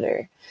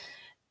water.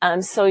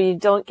 So you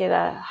don't get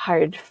a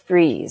hard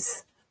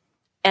freeze.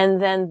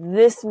 And then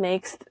this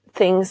makes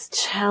things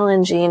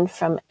challenging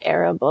from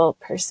arable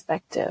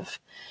perspective,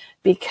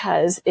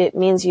 because it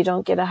means you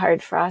don't get a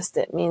hard frost.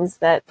 It means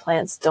that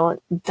plants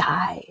don't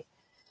die.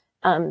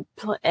 And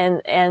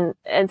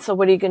so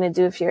what are you going to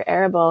do if you're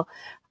arable?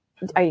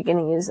 Are you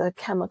going to use a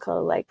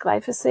chemical like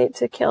glyphosate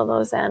to kill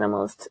those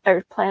animals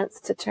or plants,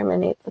 to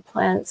terminate the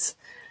plants?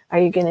 Are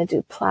you going to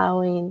do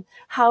plowing?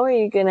 How are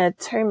you going to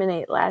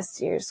terminate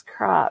last year's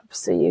crop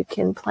so you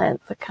can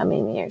plant the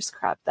coming year's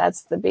crop?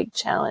 That's the big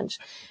challenge.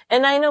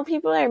 And I know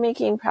people are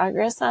making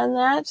progress on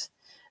that,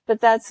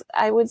 but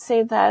I would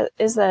say that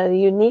is a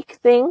unique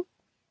thing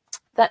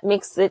that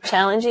makes it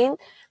challenging,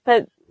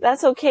 but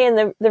that's okay.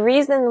 And the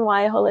reason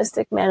why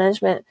holistic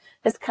management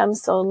has come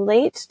so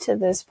late to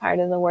this part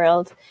of the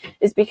world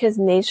is because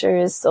nature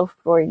is so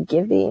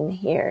forgiving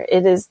here.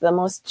 It is the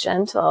most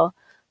gentle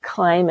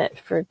climate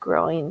for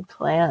growing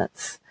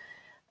plants,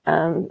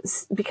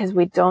 because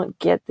we don't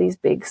get these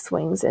big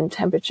swings in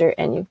temperature,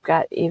 and you've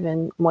got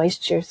even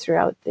moisture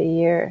throughout the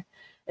year.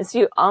 And so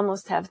you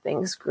almost have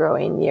things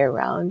growing year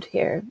round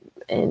here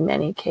in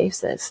many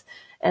cases.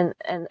 And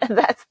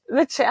that's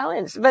the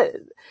challenge. But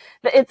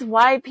it's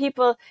why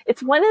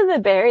it's one of the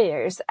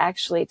barriers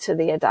actually to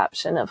the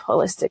adoption of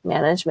holistic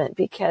management,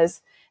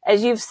 because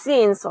as you've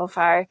seen so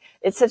far,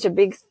 it's such a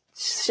big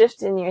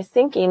shift in your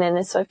thinking.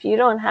 And so if you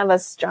don't have a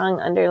strong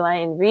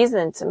underlying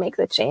reason to make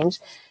the change,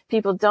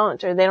 people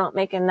don't, or they don't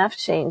make enough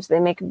change. They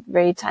make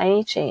very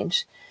tiny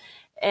change.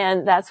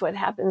 And that's what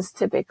happens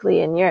typically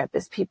in Europe,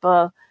 is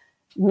people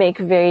make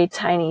very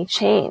tiny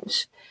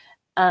change.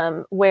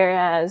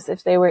 Whereas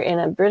if they were in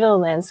a brittle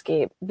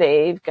landscape,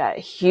 they've got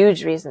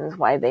huge reasons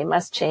why they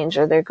must change,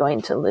 or they're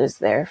going to lose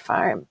their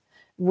farm.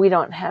 We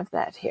don't have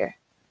that here.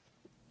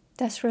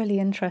 That's really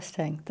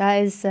interesting.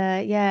 That is,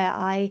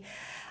 I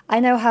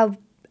know how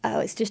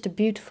it's just a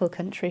beautiful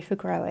country for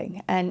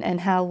growing,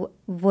 and how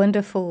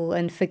wonderful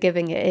and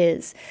forgiving it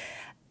is.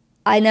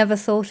 I never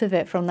thought of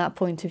it from that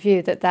point of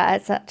view,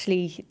 that's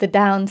actually the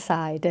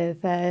downside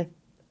of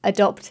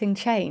adopting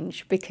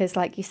change, because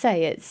like you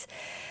say,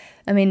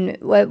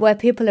 where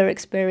people are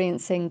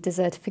experiencing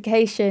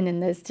desertification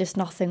and there's just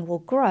nothing will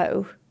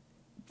grow,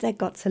 they've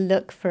got to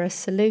look for a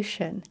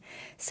solution.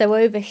 So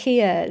over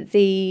here,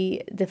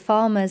 the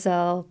farmers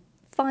are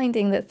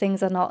finding that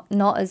things are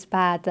not as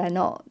bad. They're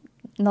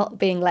not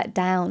being let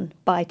down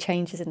by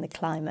changes in the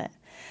climate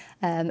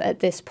at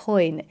this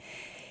point.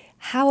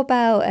 How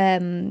about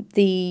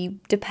the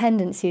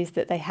dependencies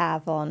that they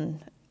have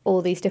on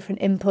all these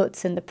different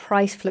inputs and the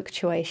price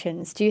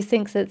fluctuations? Do you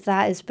think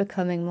that is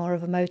becoming more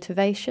of a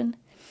motivation?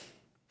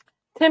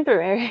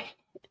 Temporary.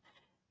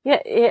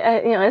 Yeah,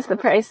 as the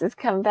prices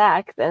come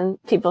back, then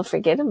people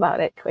forget about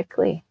it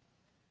quickly.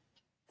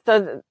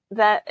 So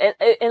that,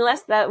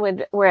 unless that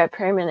were a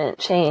permanent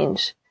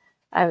change,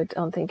 I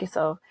don't think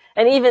so.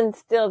 And even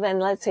still, then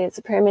let's say it's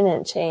a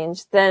permanent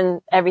change,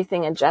 then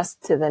everything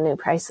adjusts to the new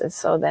prices.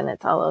 So then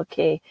it's all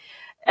okay.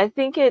 I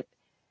think it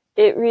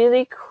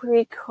really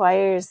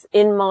requires,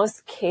 in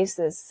most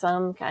cases,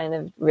 some kind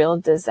of real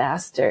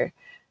disaster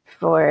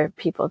for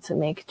people to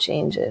make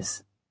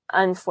changes.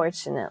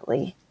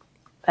 Unfortunately,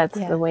 that's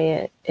the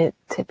way it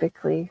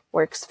typically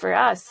works for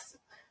us,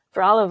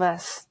 for all of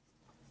us.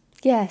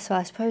 Yeah, so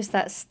I suppose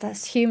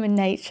that's human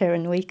nature,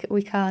 and we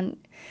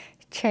can't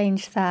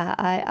change that.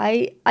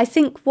 I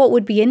think what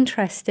would be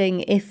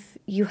interesting, if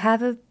you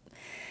have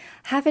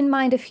in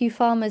mind a few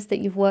farmers that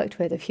you've worked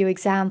with, a few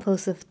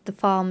examples of the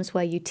farms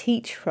where you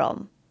teach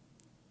from.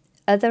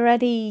 Are there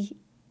any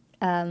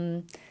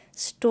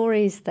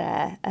stories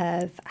there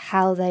of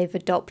how they've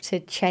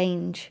adopted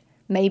change,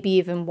 maybe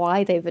even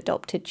why they've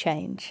adopted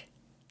change?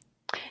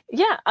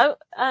 Yeah,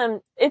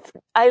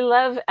 I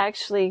love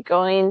actually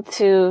going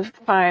to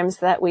farms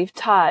that we've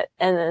taught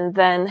and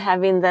then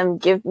having them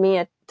give me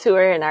a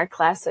tour and our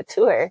class a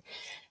tour,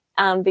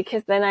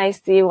 because then I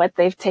see what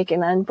they've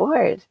taken on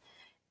board.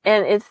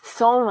 And it's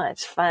so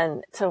much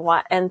fun to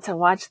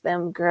watch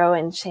them grow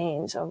and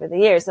change over the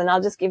years. And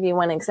I'll just give you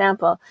one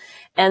example.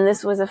 And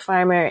this was a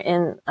farmer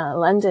in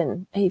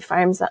London. He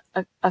farms,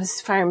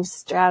 his farm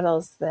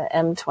straddles the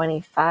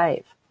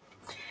M25.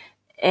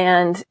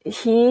 And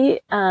he,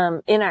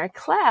 in our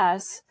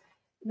class,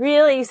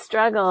 really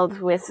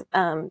struggled with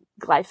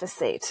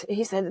glyphosate.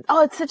 He said,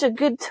 "Oh, it's such a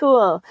good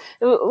tool.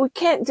 We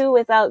can't do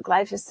without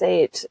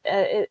glyphosate.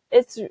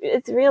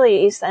 It's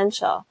really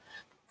essential."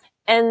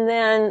 And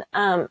then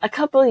a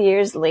couple of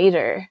years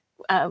later,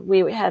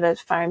 we had a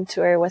farm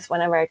tour with one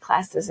of our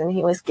classes, and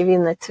he was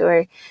giving the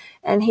tour,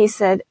 and he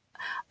said,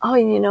 "Oh,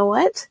 you know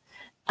what?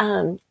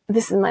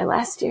 This is my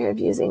last year of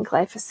using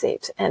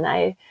glyphosate, and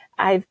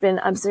I've been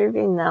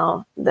observing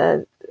now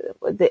the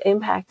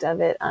impact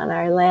of it on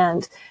our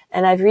land,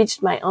 and I've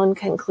reached my own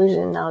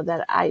conclusion now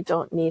that I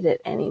don't need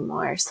it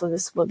anymore. So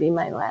this will be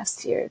my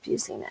last year of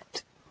using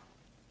it."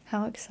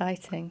 How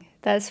exciting.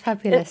 That's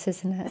fabulous,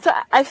 isn't it? So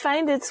I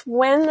find it's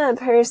when the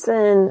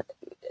person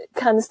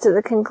comes to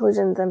the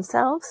conclusion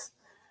themselves,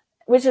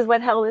 which is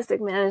what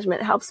holistic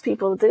management helps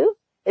people do.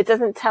 It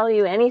doesn't tell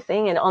you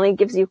anything. It only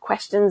gives you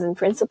questions and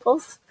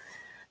principles.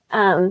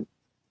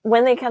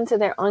 When they come to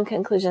their own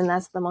conclusion,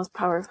 that's the most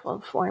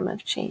powerful form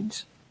of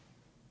change.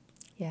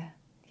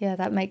 Yeah,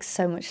 that makes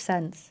so much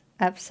sense.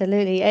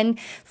 Absolutely. And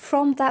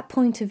from that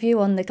point of view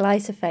on the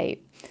glyphosate,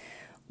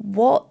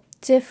 what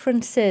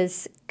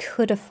differences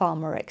could a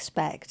farmer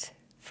expect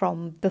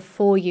from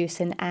before use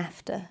and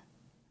after?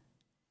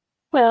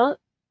 Well,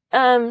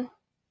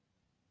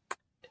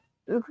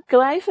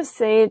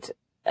 glyphosate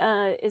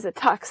is a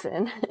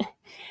toxin,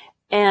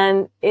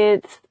 and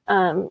it's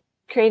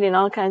creating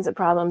all kinds of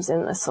problems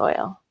in the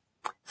soil.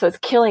 So it's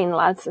killing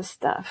lots of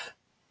stuff.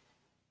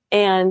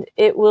 And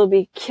it will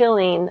be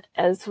killing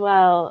as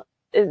well.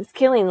 It's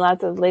killing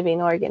lots of living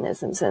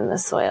organisms in the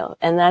soil.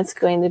 And that's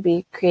going to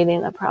be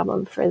creating a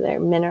problem for their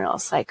mineral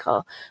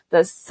cycle,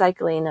 the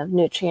cycling of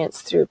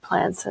nutrients through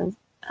plants and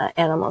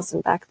animals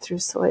and back through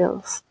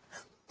soils.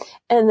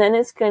 And then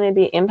it's going to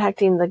be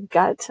impacting the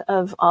gut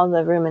of all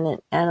the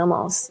ruminant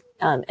animals.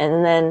 And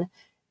then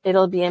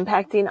it'll be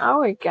impacting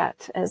our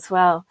gut as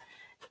well.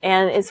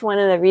 And it's one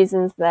of the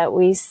reasons that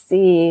we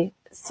see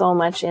so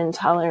much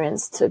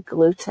intolerance to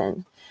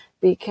gluten,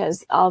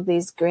 because all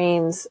these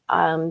grains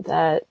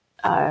that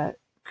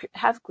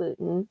have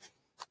gluten,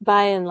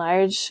 by and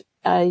large,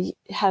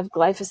 have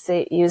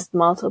glyphosate used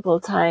multiple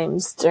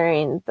times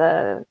during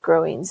the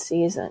growing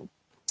season.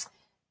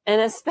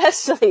 And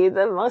especially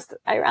the most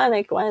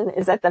ironic one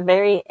is at the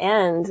very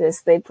end,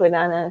 is they put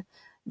on a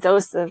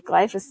dose of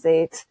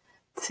glyphosate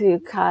to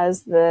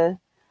cause the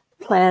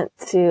plant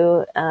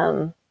to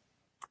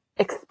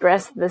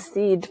express the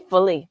seed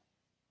fully.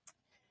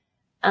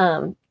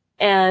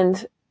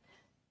 And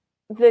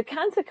the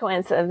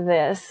consequence of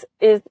this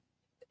is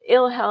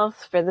ill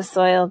health for the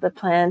soil, the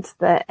plant,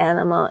 the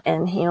animal,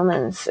 and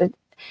humans.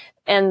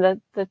 And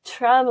the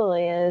trouble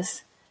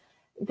is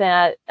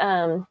that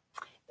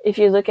if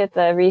you look at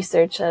the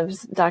research of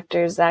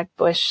Dr. Zach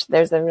Bush,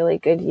 there's a really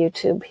good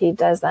YouTube he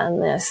does on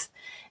this.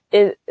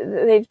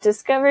 They've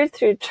discovered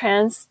through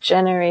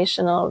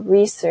transgenerational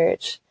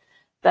research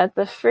that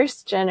the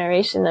first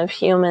generation of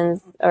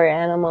humans or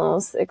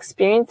animals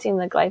experiencing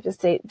the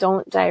glyphosate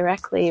don't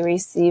directly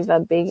receive a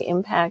big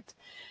impact.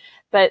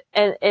 But,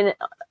 and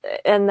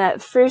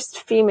that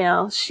first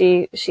female,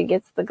 she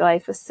gets the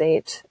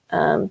glyphosate,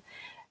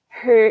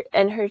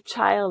 her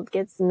child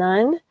gets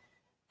none.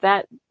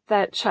 That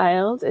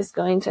child is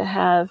going to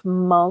have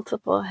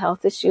multiple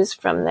health issues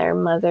from their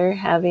mother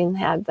having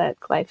had that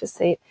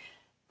glyphosate.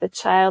 The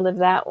child of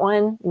that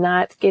one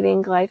not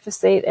getting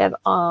glyphosate at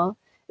all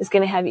is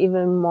going to have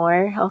even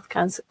more health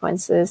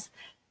consequences.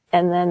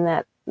 And then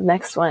that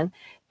next one,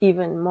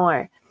 even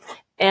more.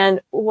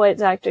 And what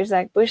Dr.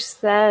 Zach Bush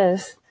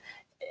says,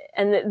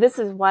 and this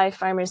is why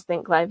farmers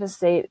think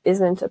glyphosate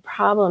isn't a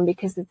problem,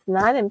 because it's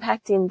not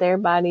impacting their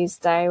bodies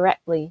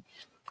directly.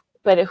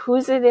 But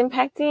who's it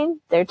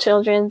impacting? Their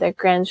children, their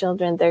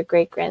grandchildren, their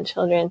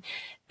great-grandchildren.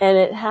 And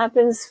it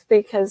happens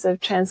because of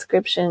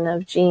transcription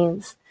of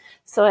genes.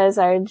 So as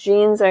our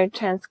genes are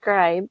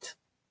transcribed,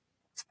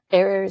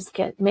 errors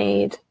get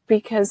made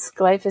because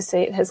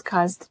glyphosate has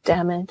caused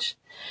damage.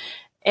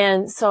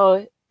 And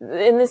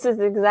this is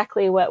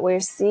exactly what we're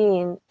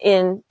seeing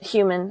in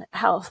human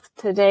health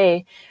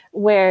today,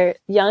 where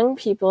young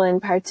people in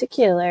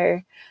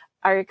particular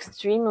are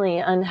extremely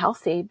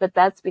unhealthy. But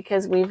that's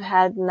because we've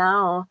had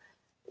now,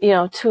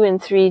 2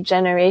 and 3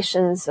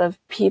 generations of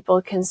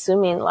people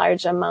consuming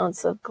large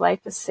amounts of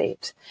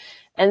glyphosate.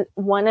 And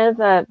one of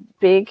the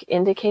big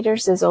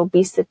indicators is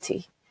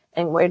obesity.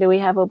 And where do we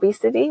have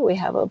obesity? We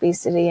have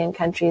obesity in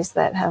countries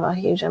that have a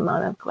huge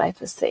amount of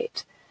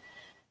glyphosate.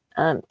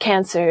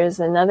 Cancer is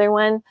another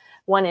one.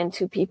 1 in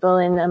 2 people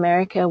in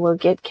America will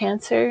get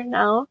cancer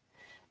now.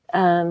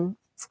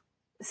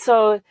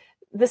 So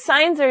the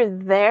signs are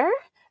there,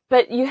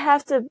 but you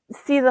have to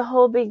see the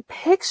whole big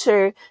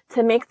picture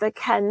to make the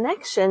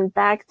connection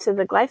back to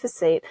the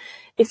glyphosate.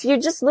 If you're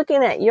just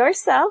looking at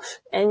yourself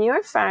and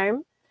your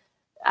farm,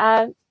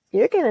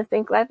 you're going to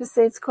think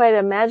glyphosate's quite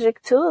a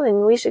magic tool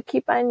and we should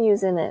keep on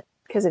using it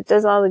because it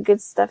does all the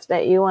good stuff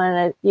that you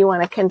want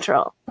to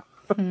control.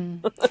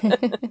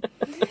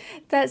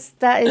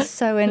 That is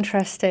so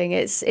interesting.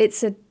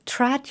 It's a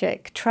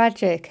tragic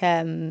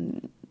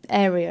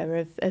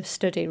area of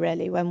study,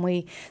 really, when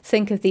we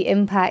think of the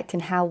impact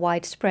and how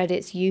widespread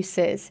its use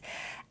is.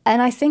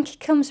 And I think it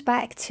comes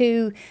back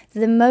to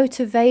the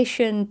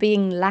motivation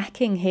being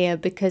lacking here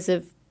because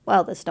of,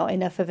 well, there's not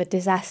enough of a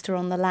disaster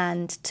on the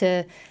land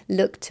to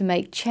look to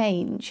make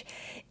change.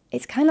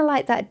 It's kind of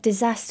like that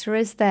disaster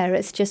is there.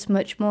 It's just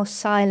much more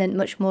silent,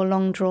 much more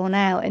long drawn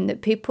out, and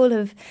that people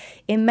have,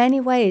 in many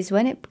ways,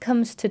 when it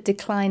comes to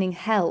declining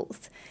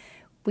health,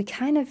 we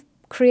kind of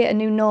create a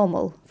new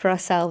normal for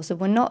ourselves, and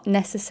we're not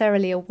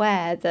necessarily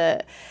aware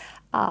that,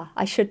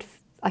 I should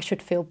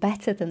feel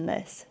better than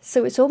this.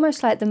 So it's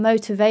almost like the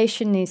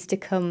motivation needs to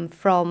come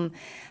from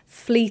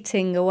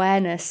fleeting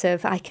awareness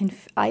of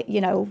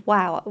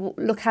wow,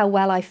 look how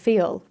well I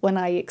feel when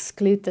I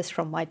exclude this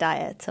from my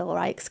diet or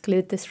I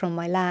exclude this from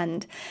my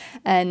land.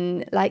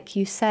 And like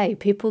you say,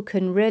 people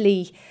can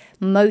really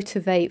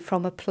motivate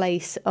from a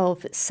place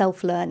of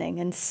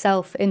self-learning and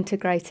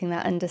self-integrating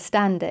that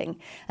understanding.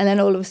 And then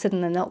all of a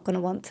sudden they're not going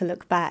to want to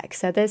look back.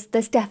 So there's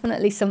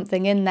definitely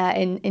something in there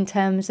in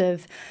terms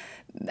of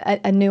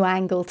a new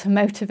angle to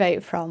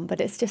motivate from,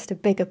 but it's just a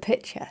bigger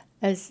picture,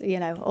 as you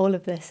know, all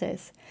of this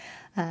is.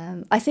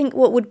 I think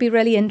what would be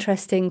really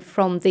interesting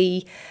from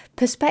the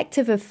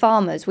perspective of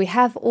farmers, we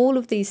have all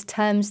of these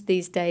terms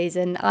these days,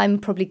 and I'm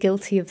probably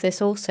guilty of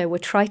this also. We're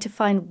trying to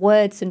find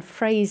words and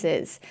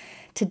phrases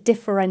to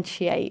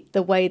differentiate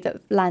the way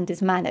that land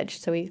is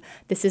managed. So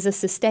this is a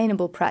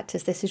sustainable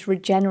practice, this is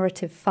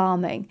regenerative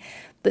farming.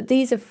 But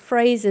these are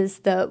phrases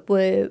that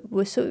we're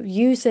sort of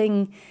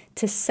using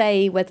to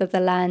say whether the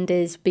land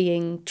is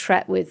being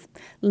treated with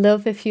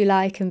love, if you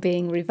like, and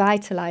being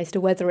revitalised, or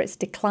whether it's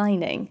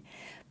declining.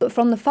 But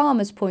from the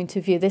farmer's point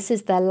of view, this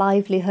is their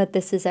livelihood,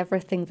 this is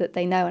everything that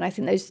they know. And I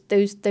think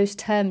those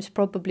terms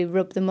probably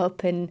rub them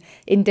up in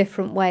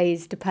different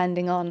ways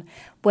depending on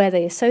where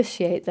they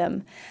associate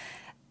them.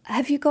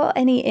 Have you got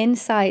any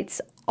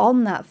insights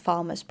on that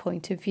farmer's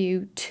point of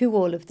view to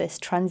all of this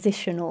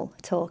transitional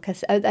talk?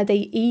 Are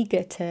they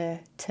eager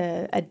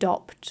to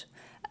adopt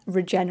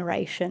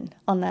regeneration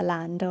on their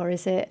land, or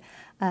is it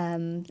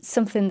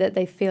something that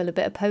they feel a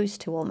bit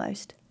opposed to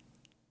almost?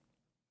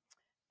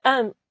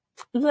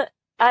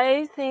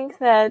 I think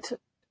that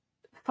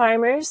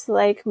farmers,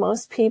 like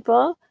most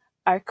people,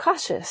 are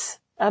cautious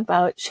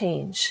about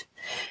change.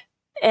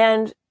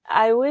 And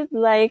I would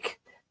like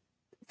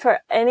for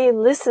any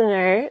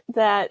listener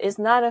that is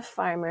not a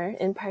farmer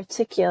in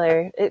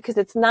particular, because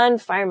it's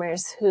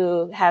non-farmers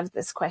who have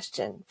this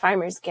question.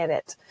 Farmers get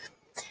it.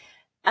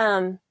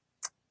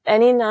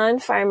 Any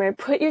non-farmer,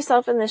 put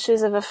yourself in the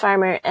shoes of a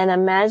farmer and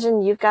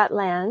imagine you've got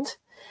land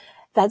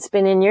that's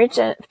been in your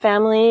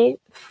family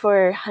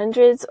for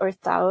hundreds or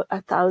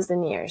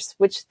 1,000 years,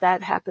 which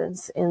that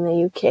happens in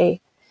the UK.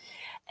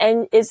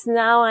 And it's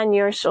now on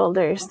your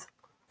shoulders.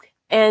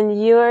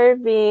 And you're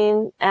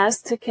being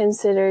asked to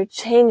consider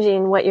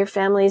changing what your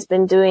family's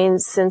been doing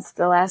since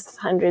the last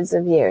hundreds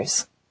of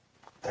years.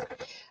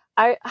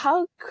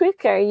 How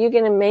quick are you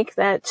going to make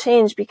that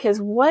change?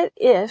 Because what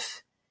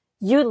if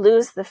you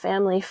lose the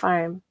family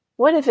farm?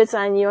 What if it's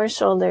on your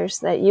shoulders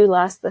that you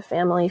lost the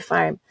family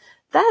farm?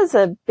 That's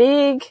a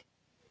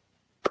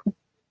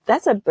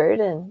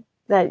burden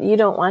that you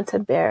don't want to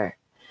bear.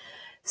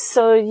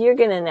 So you're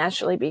going to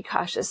naturally be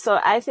cautious. So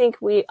I think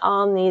we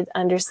all need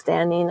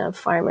understanding of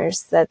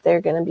farmers that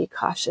they're going to be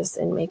cautious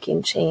in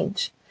making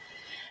change.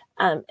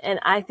 And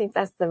I think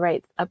that's the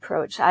right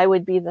approach. I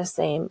would be the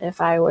same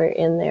if I were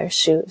in their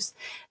shoes.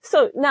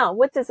 So now,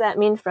 what does that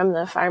mean from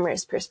the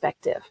farmer's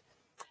perspective?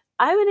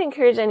 I would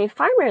encourage any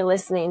farmer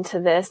listening to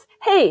this,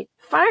 hey,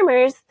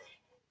 farmers,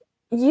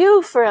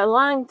 you for a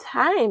long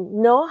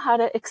time know how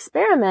to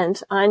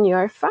experiment on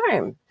your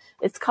farm.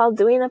 It's called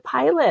doing a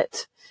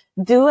pilot.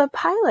 Do a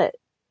pilot,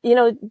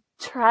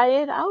 try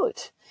it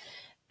out.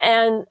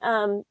 And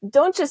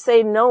don't just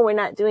say, no, we're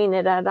not doing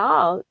it at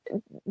all.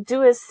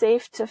 Do a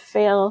safe to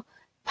fail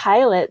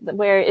pilot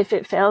where if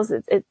it fails,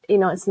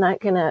 it's not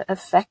going to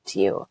affect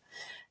you.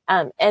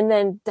 And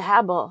then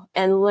dabble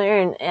and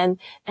learn. And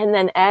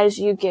then as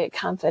you get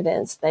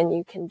confidence, then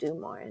you can do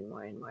more and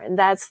more and more. And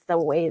that's the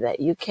way that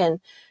you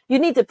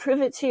need to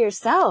prove it to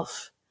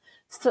yourself.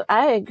 So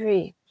I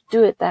agree.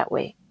 Do it that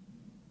way.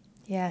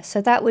 Yeah,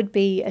 so that would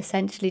be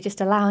essentially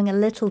just allowing a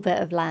little bit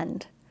of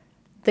land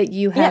that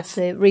you have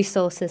the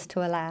resources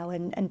to allow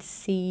and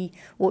see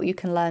what you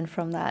can learn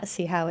from that,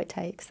 see how it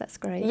takes. That's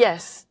great.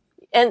 Yes.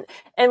 And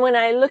when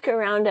I look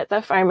around at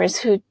the farmers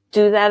who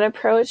do that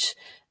approach,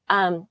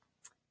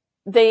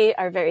 they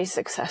are very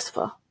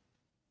successful.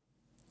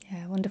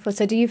 Yeah, wonderful.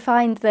 So do you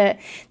find that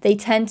they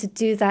tend to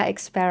do that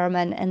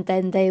experiment and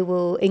then they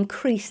will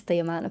increase the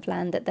amount of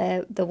land that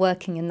they're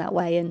working in that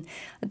way, and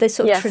they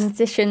sort of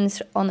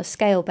transitions on a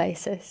scale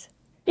basis?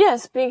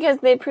 Yes, because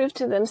they prove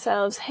to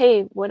themselves,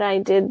 hey, what I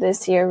did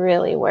this year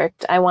really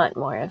worked. I want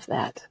more of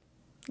that.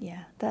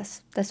 Yeah,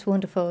 that's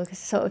wonderful.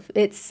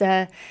 It's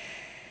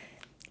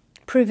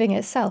proving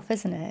itself,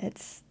 isn't it?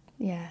 It's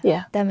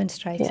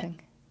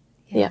demonstrating.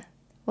 Yeah.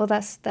 Well,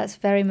 that's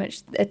very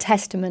much a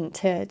testament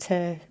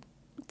to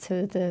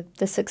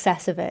the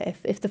success of it.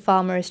 If the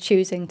farmer is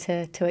choosing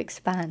to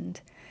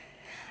expand,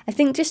 I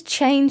think just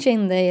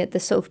changing the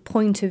sort of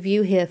point of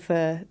view here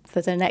for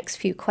the next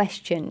few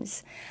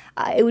questions,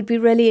 it would be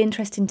really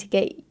interesting to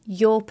get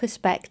your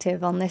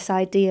perspective on this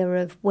idea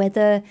of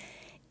whether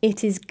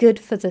it is good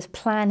for the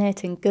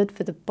planet and good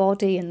for the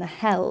body and the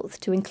health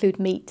to include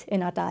meat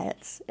in our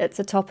diets. It's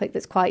a topic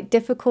that's quite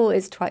difficult,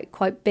 it's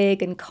quite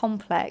big and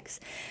complex.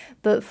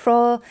 But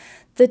for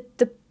the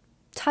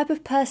type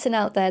of person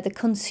out there, the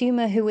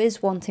consumer who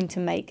is wanting to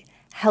make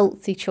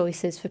healthy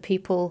choices for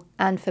people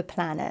and for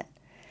planet,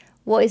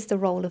 what is the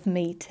role of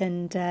meat,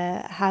 and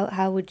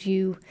how would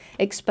you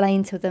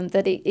explain to them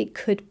that it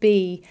could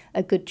be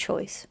a good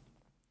choice?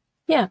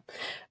 Yeah.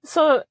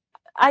 So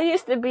I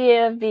used to be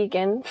a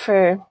vegan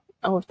for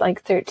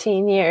like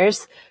 13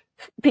 years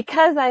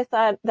because I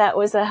thought that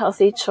was a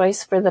healthy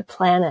choice for the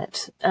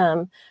planet.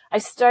 I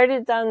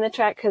started down the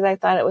track because I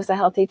thought it was a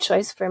healthy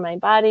choice for my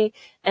body,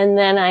 and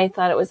then I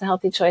thought it was a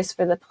healthy choice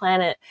for the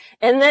planet.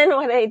 And then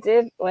what I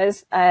did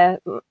was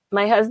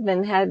my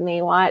husband had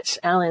me watch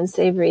Alan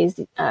Savory's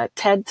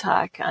TED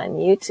Talk on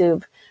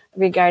YouTube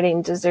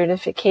regarding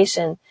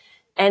desertification.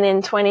 And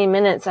in 20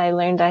 minutes, I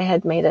learned I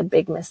had made a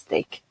big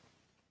mistake.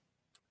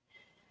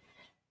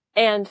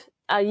 And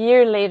a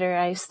year later,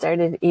 I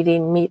started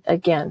eating meat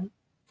again.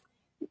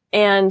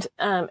 And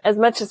as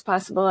much as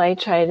possible, I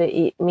try to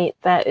eat meat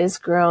that is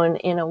grown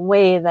in a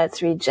way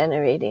that's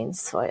regenerating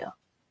soil.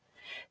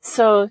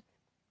 So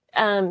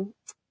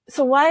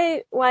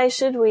why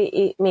should we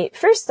eat meat?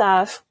 First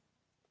off,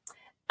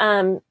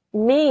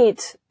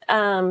 meat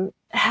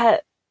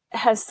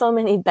has so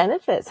many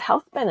benefits,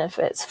 health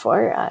benefits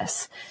for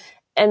us.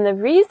 And the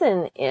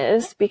reason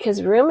is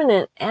because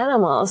ruminant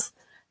animals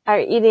are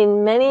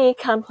eating many a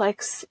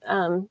complex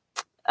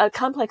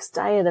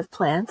diet of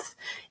plants.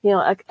 You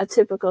know, a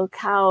typical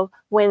cow,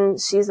 when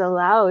she's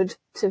allowed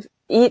to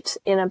eat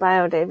in a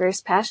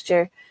biodiverse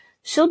pasture,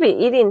 she'll be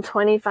eating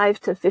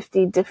 25 to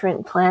 50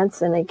 different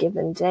plants in a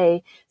given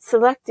day,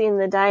 selecting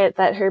the diet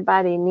that her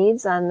body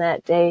needs on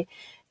that day.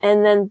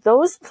 And then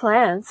those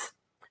plants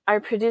are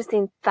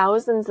producing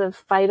thousands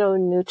of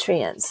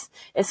phytonutrients.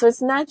 And so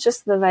it's not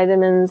just the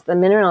vitamins, the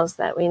minerals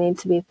that we need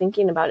to be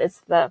thinking about.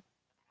 It's the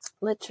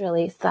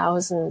literally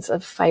thousands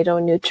of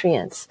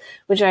phytonutrients,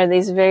 which are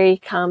these very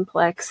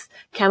complex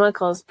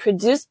chemicals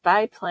produced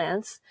by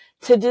plants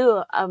to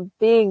do a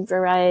big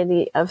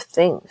variety of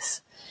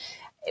things.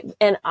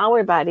 And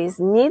our bodies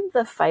need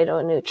the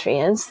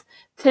phytonutrients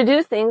to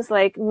do things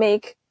like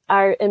make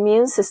our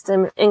immune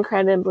system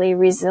incredibly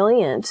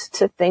resilient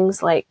to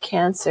things like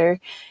cancer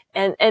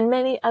and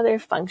many other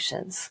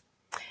functions.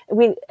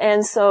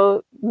 And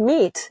so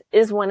meat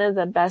is one of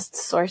the best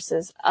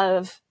sources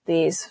of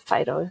these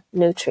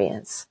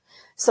phytonutrients.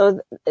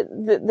 So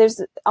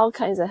there's all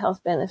kinds of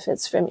health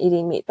benefits from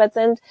eating meat. But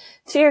then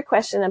to your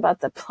question about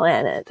the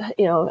planet,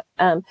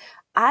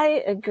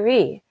 I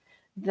agree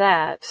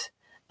that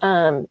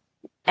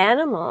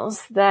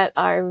animals that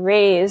are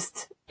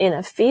raised in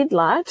a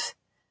feedlot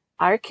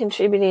are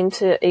contributing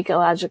to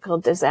ecological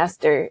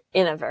disaster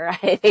in a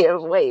variety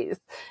of ways,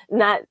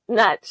 not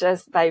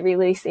just by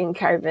releasing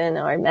carbon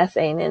or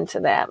methane into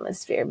the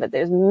atmosphere, but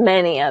there's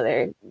many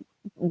other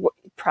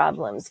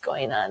problems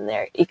going on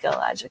there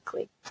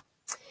ecologically.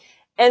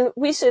 And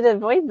we should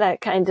avoid that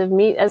kind of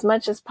meat as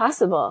much as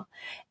possible.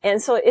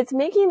 And so it's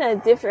making a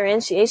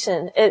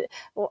differentiation.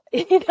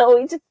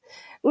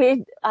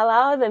 We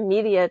allow the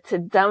media to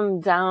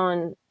dumb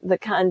down the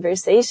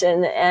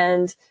conversation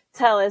and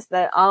tell us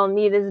that all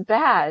meat is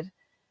bad.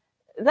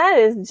 That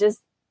is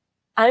just,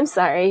 I'm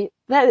sorry,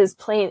 that is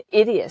plain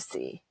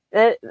idiocy.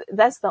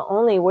 That's the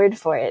only word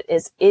for it,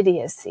 is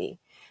idiocy.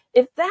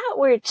 If that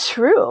were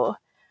true,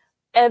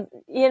 that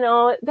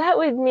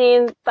would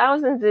mean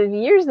thousands of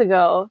years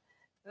ago,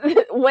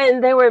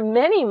 when there were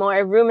many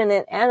more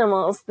ruminant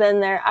animals than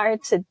there are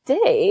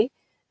today,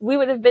 we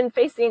would have been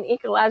facing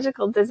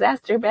ecological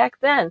disaster back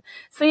then.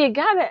 So you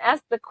got to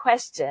ask the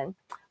question,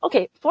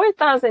 okay,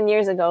 4,000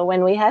 years ago,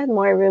 when we had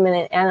more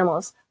ruminant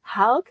animals,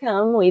 how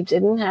come we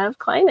didn't have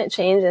climate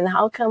change, and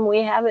how come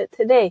we have it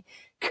today?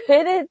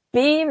 Could it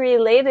be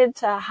related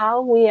to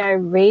how we are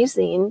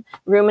raising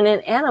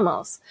ruminant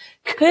animals?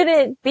 Could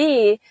it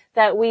be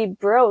that we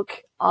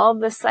broke all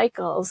the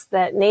cycles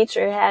that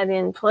nature had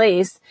in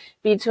place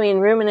between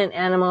ruminant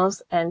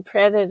animals and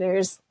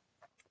predators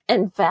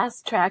and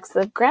vast tracts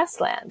of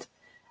grassland?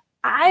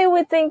 I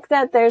would think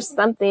that there's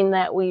something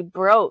that we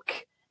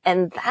broke,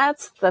 and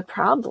that's the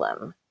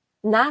problem,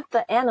 not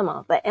the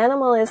animal. The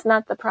animal is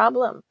not the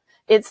problem.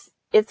 It's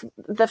It's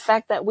the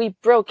fact that we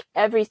broke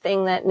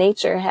everything that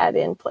nature had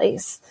in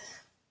place.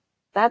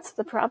 That's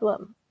the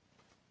problem.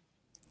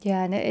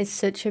 Yeah, and it is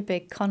such a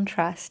big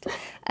contrast.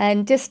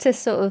 And just to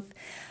sort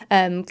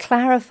of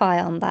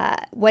clarify on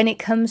that, when it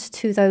comes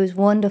to those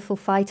wonderful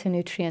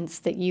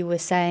phytonutrients that you were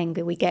saying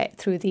that we get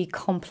through the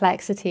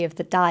complexity of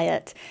the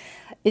diet,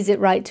 is it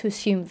right to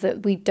assume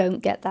that we don't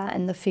get that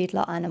in the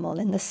feedlot animal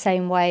in the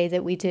same way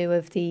that we do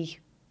of the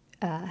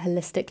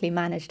holistically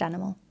managed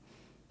animal?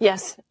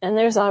 Yes, and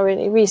there's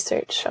already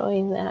research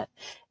showing that.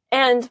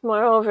 And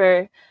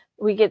moreover,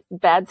 we get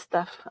bad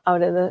stuff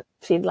out of the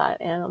feedlot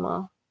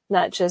animal.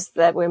 Not just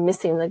that we're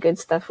missing the good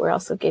stuff, we're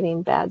also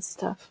getting bad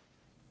stuff.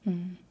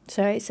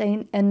 So it's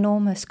an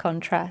enormous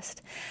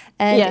contrast.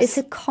 And yes. It's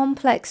a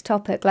complex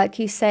topic. Like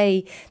you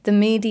say, the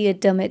media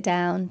dumb it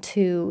down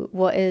to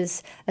what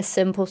is a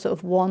simple sort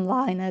of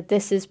one-liner.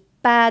 This is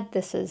bad,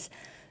 this is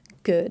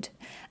good.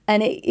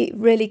 And it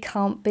really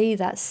can't be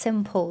that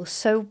simple.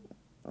 So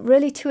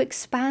really, to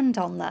expand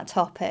on that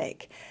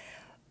topic,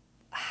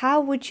 how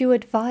would you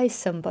advise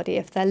somebody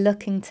if they're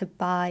looking to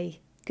buy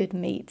good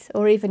meat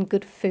or even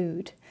good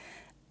food,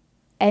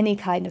 any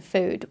kind of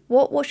food?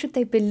 What should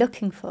they be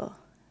looking for?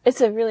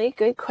 It's a really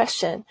good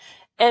question.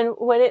 And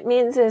what it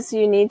means is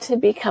you need to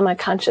become a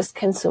conscious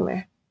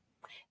consumer.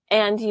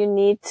 And you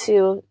need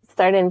to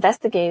start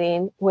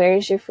investigating, where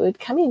is your food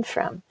coming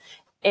from?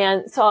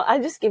 And so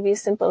I'll just give you a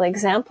simple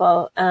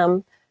example.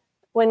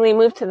 When we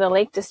moved to the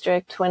Lake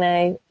District, when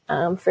I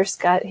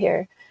first got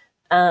here,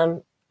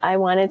 I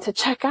wanted to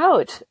check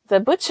out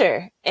the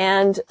butcher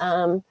and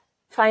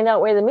find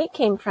out where the meat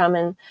came from.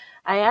 And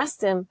I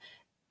asked him,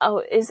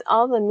 "Oh, is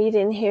all the meat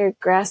in here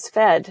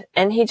grass-fed?"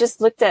 And he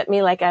just looked at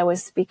me like I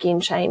was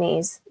speaking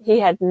Chinese. He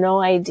had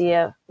no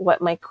idea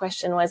what my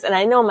question was. And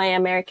I know my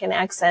American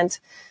accent,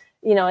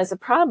 is a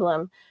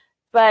problem,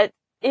 but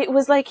it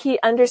was like he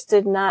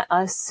understood not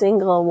a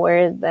single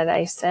word that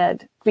I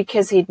said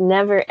because he'd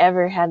never,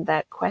 ever had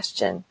that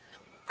question.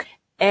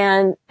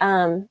 And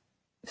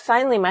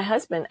finally, my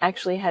husband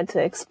actually had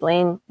to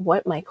explain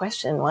what my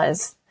question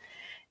was.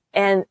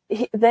 And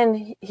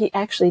then he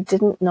actually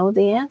didn't know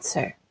the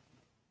answer.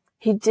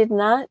 He did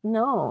not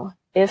know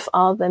if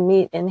all the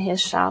meat in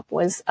his shop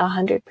was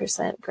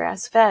 100%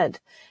 grass-fed.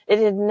 It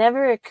had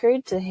never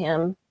occurred to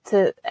him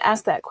to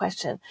ask that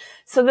question.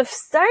 So the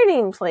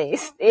starting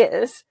place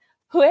is,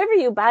 whoever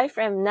you buy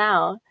from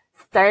now,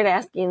 start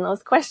asking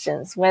those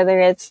questions, whether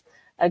it's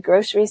a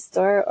grocery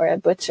store or a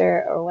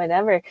butcher or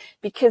whatever,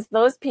 because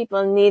those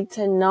people need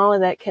to know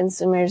that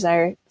consumers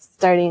are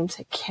starting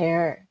to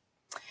care.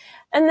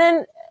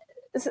 And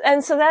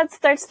so that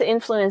starts to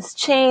influence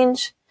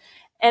change.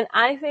 And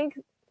I think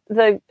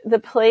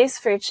the place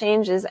for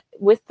change is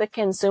with the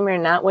consumer,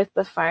 not with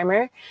the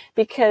farmer,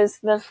 because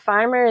the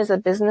farmer is a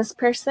business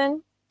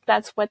person.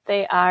 That's what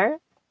they are.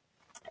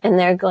 And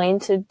they're going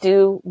to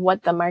do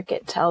what the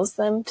market tells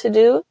them to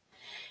do.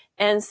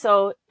 And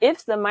so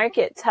if the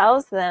market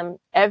tells them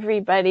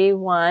everybody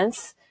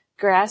wants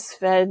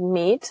grass-fed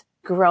meat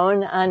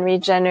grown on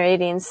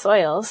regenerating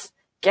soils,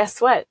 guess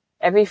what?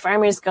 Every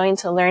farmer is going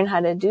to learn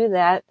how to do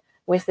that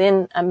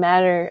within a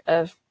matter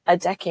of a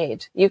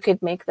decade. You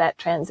could make that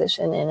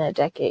transition in a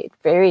decade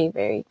very,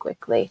 very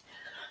quickly.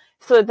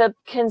 So the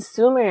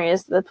consumer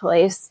is the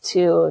place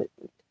to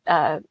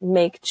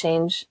make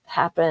change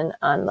happen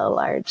on the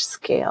large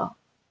scale.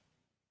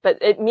 But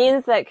it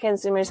means that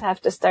consumers have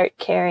to start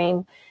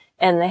caring,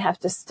 and they have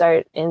to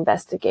start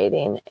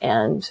investigating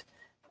and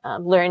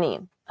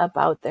learning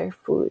about their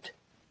food.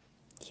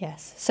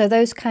 Yes. So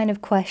those kind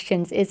of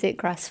questions, is it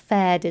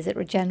grass-fed? Is it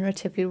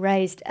regeneratively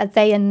raised? Are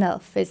they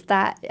enough? Is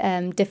that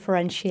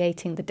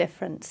differentiating the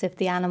difference if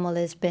the animal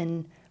has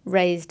been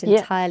raised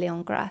entirely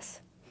on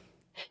grass?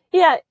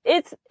 Yeah,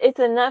 it's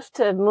enough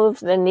to move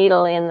the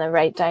needle in the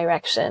right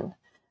direction.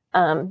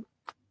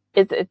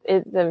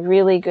 It's a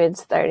really good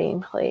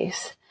starting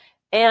place.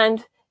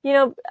 And,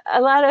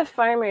 a lot of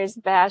farmers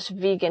bash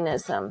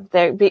veganism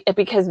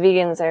because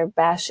vegans are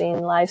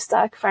bashing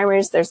livestock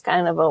farmers. There's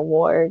kind of a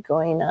war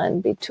going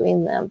on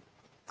between them.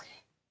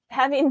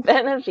 Having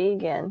been a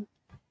vegan,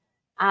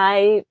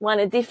 I want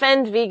to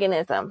defend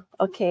veganism,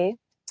 okay?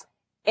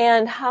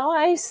 And how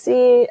I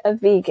see a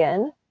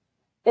vegan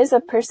is a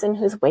person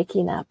who's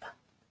waking up.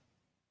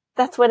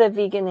 That's what a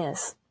vegan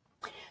is.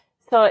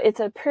 So it's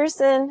a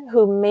person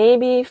who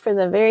maybe for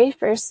the very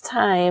first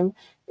time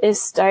is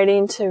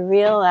starting to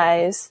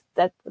realize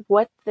that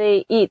what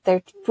they eat,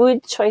 their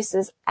food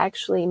choices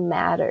actually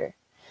matter.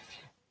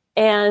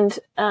 And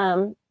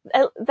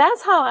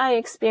that's how I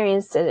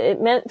experienced it.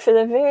 It meant for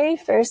the very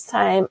first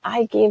time,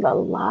 I gave a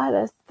lot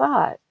of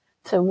thought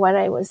to what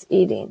I was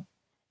eating.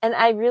 And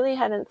I really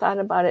hadn't thought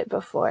about it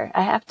before,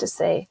 I have to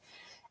say.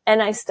 And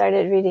I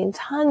started reading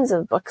tons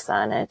of books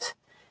on it.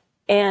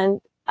 And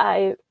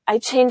I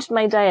changed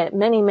my diet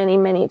many, many,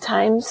 many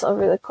times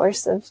over the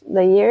course of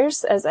the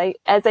years. As I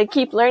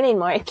keep learning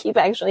more, I keep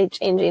actually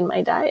changing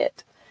my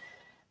diet.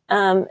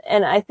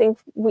 And I think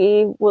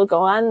we will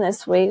go on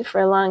this way for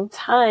a long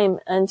time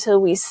until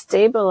we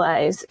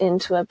stabilize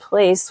into a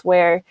place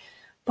where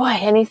boy,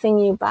 anything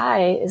you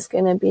buy is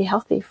going to be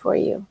healthy for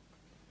you.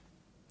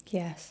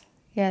 Yes.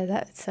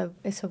 Yeah,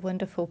 it's a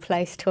wonderful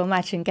place to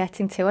imagine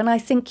getting to. And I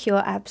think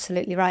you're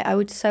absolutely right. I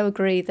would so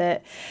agree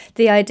that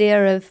the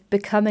idea of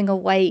becoming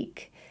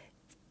awake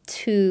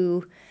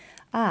to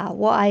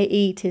what I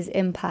eat is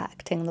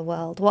impacting the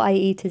world. What I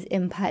eat is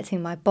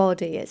impacting my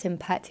body. It's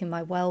impacting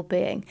my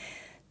well-being.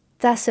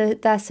 That's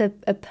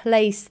a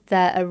place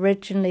that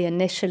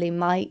initially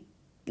might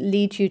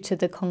lead you to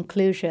the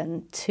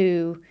conclusion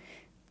to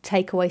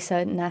take away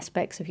certain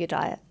aspects of your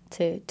diet,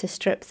 to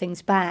strip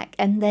things back,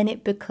 and then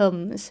it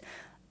becomes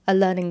a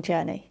learning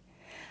journey.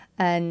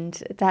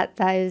 And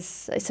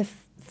it's a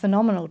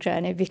phenomenal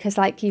journey, because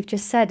like you've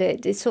just said,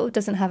 it sort of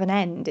doesn't have an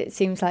end. It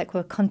seems like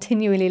we're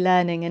continually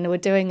learning and we're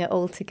doing it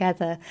all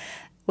together,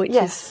 which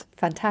is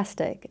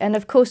fantastic. And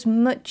of course,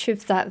 much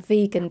of that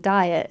vegan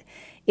diet,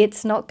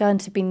 it's not going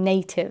to be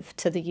native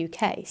to the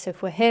UK. So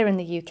if we're here in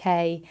the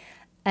UK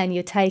and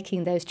you're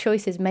taking those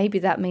choices, maybe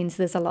that means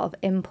there's a lot of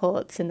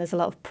imports and there's a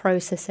lot of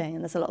processing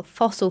and there's a lot of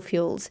fossil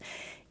fuels,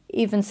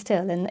 even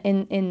still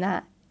in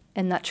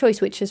that choice,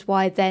 which is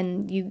why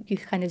then you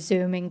kind of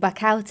zooming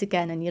back out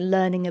again and you're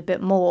learning a bit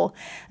more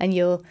and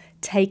you're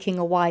taking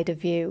a wider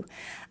view.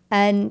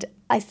 And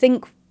I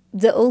think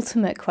the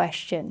ultimate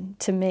question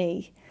to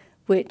me,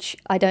 which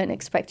I don't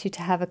expect you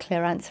to have a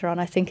clear answer on,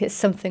 I think it's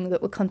something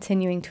that we're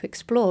continuing to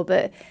explore,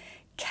 but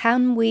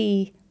can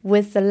we,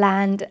 with the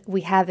land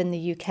we have in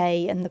the UK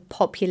and the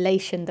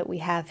population that we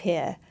have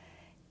here,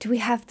 do we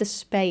have the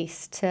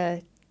space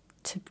to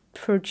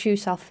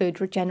produce our food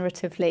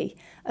regeneratively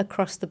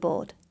across the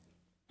board?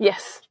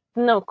 Yes,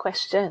 no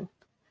question.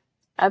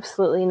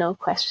 Absolutely no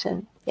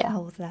question. Yeah.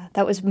 Oh,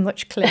 that was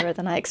much clearer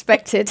than I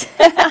expected.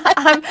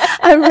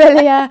 I'm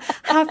really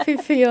happy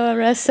for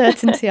your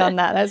certainty on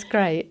that. That's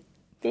great.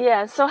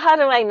 Yeah. So how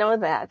do I know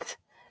that?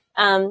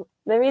 The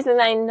reason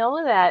I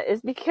know that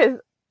is because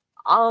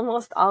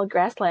almost all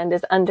grassland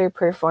is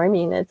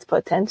underperforming its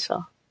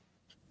potential.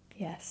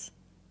 Yes.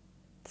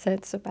 So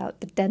it's about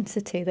the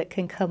density that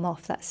can come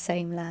off that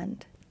same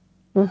land.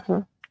 Mm-hmm.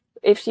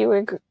 If you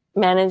were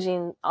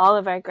managing all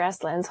of our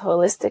grasslands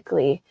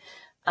holistically,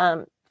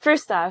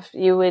 first off,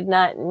 you would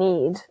not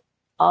need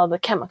all the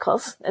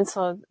chemicals. And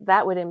so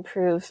that would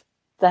improve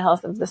the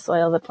health of the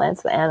soil, the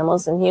plants, the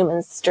animals, and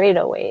humans straight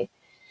away.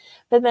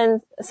 But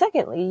then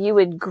secondly, you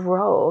would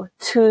grow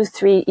 2,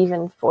 3,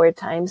 even 4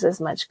 times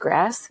as much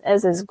grass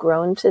as is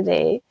grown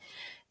today.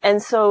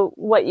 And so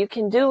what you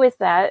can do with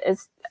that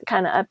is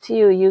kind of up to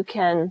you. You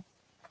can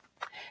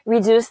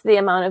reduce the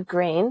amount of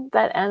grain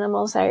that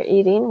animals are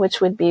eating, which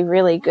would be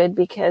really good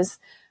because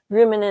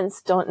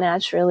ruminants don't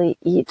naturally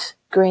eat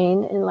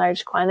grain in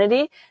large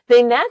quantity.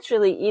 They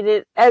naturally eat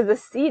it as a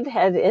seed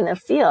head in a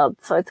field.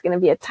 So it's going to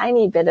be a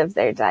tiny bit of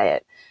their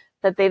diet,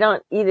 but they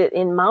don't eat it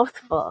in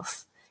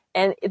mouthfuls.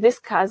 And this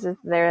causes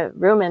their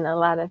rumen a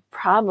lot of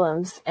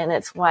problems. And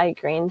it's why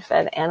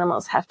grain-fed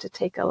animals have to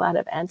take a lot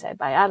of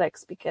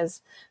antibiotics,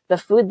 because the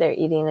food they're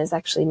eating is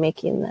actually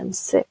making them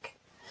sick.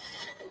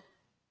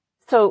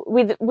 So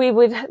we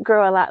would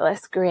grow a lot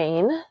less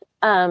grain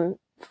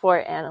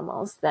for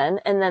animals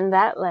then. And then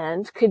that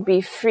land could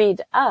be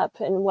freed up.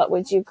 And what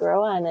would you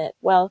grow on it?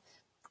 Well,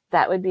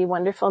 that would be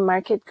wonderful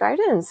market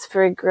gardens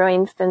for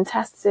growing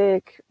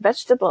fantastic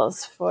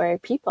vegetables for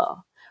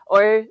people.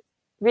 Or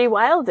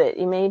rewild it.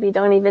 You maybe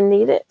don't even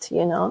need it,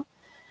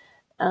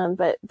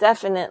 but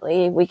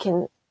definitely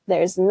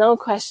there's no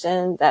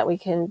question that we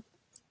can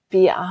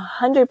be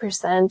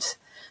 100%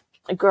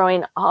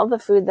 growing all the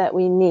food that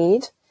we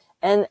need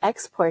and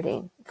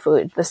exporting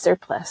food, the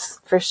surplus,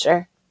 for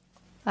sure.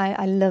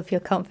 I love your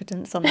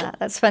confidence on that.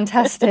 That's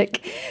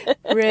fantastic.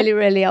 Really,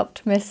 really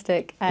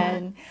optimistic.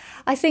 And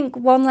I think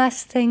one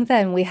last thing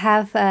then,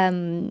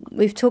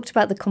 we've talked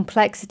about the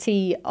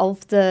complexity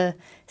of the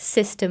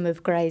system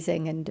of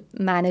grazing and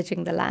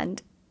managing the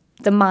land,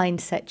 the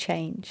mindset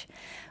change.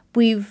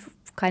 We've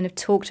kind of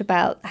talked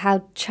about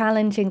how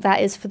challenging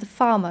that is for the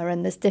farmer,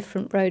 and there's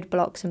different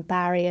roadblocks and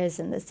barriers,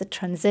 and there's the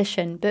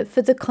transition. But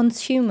for the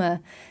consumer,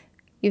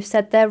 you've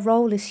said their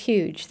role is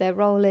huge. Their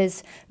role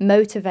is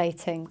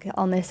motivating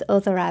on this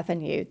other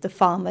avenue, the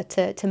farmer,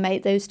 to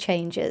make those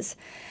changes.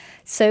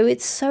 So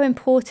it's so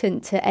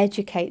important to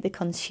educate the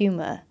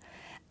consumer.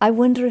 I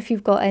wonder if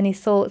you've got any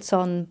thoughts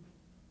on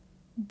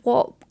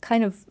what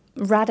kind of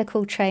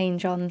radical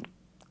change on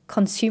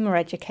consumer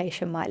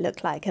education might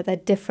look like. Are there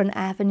different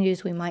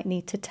avenues we might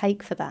need to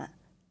take for that?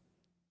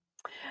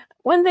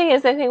 One thing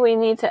is, I think we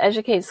need to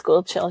educate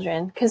school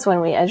children, because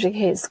when we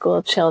educate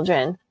school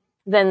children,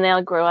 then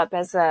they'll grow up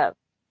as a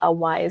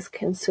wise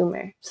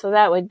consumer. So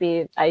that would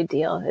be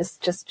ideal, is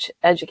just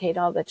educate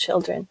all the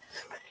children.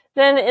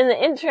 Then in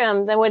the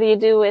interim, then what do you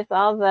do with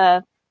all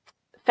the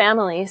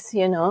families,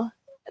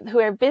 who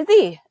are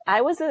busy?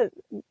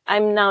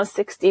 I'm now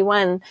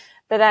 61,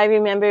 but I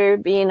remember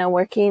being a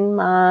working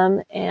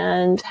mom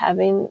and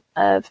having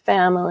a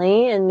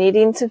family and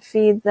needing to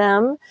feed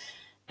them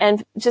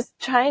and just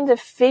trying to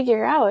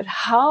figure out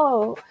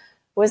how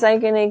was I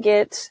going to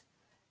get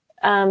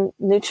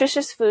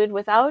nutritious food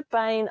without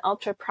buying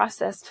ultra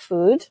processed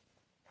food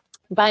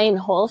buying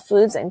whole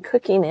foods and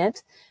cooking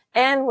it,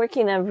 and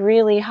working a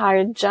really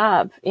hard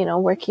job, I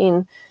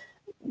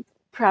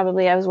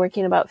was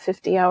working about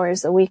 50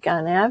 hours a week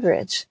on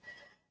average.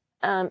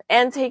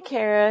 And take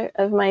care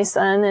of my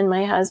son and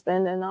my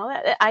husband and all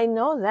that. I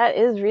know that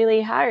is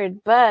really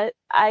hard, but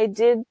I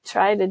did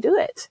try to do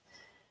it.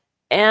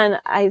 And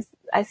I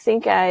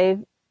think I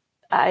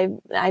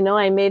know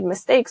I made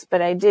mistakes,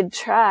 but I did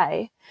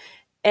try.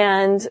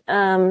 And,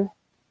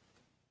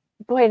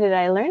 boy, did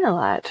I learn a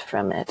lot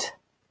from it.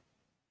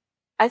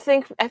 I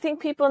think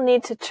people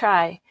need to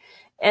try,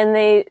 and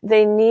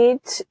they need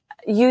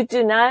you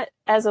do not,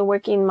 as a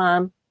working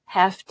mom,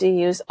 have to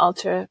use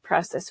ultra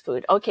processed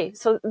food. Okay.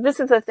 So this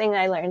is the thing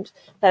I learned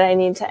that I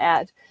need to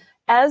add.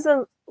 As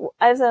a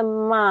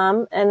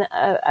mom, and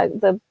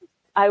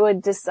I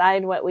would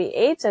decide what we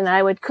ate and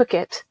I would cook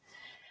it.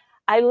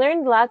 I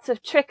learned lots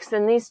of tricks,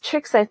 and these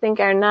tricks I think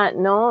are not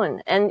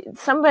known. And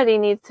somebody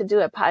needs to do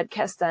a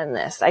podcast on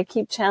this. I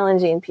keep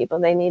challenging people.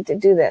 They need to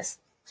do this.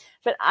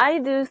 But I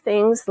do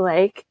things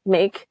like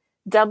make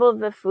double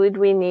the food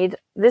we need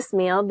this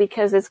meal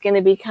because it's going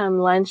to become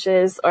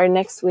lunches or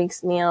next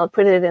week's meal,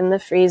 put it in the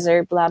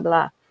freezer, blah,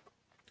 blah.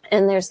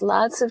 And there's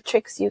lots of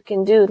tricks you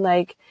can do,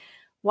 like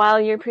while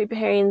you're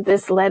preparing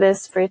this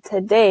lettuce for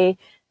today,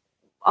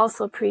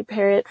 also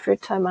prepare it for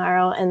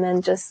tomorrow and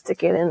then just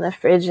stick it in the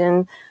fridge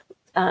in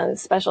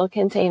special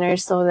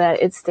containers so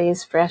that it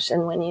stays fresh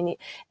and when you need.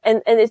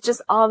 And it's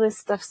just all this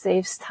stuff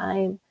saves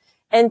time.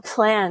 And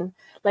plan.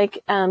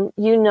 Like,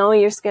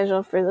 your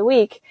schedule for the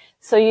week.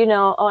 So,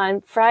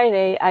 on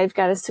Friday, I've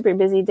got a super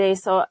busy day.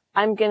 So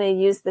I'm going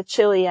to use the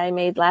chili I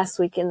made last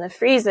week in the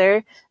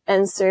freezer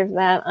and serve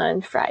that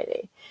on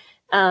Friday.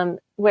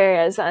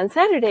 Whereas on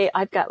Saturday,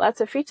 I've got lots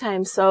of free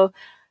time. So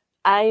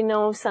I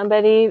know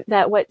somebody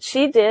that what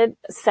she did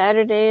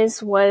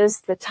Saturdays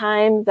was the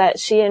time that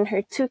she and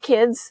her 2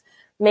 kids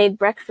made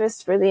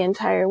breakfast for the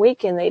entire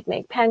week, and they'd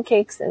make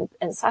pancakes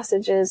and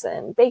sausages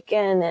and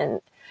bacon,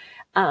 and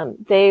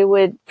they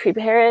would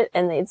prepare it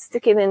and they'd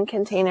stick it in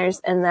containers,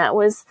 and that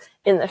was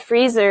in the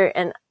freezer,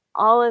 and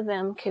all of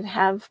them could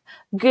have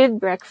good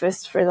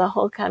breakfast for the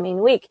whole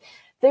coming week.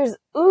 There's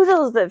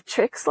oodles of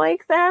tricks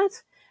like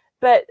that,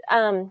 but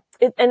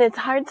it's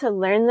hard to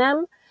learn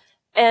them.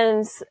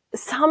 And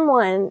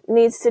someone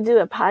needs to do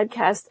a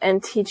podcast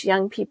and teach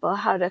young people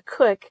how to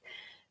cook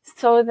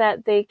so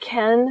that they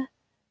can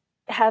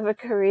have a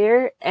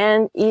career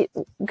and eat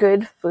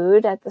good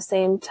food at the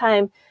same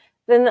time.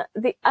 Then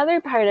the other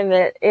part of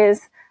it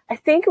is, I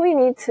think we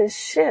need to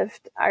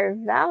shift our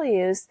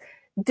values.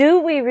 Do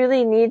we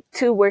really need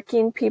 2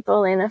 working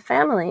people in a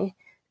family?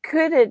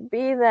 Could it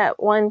be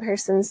that one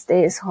person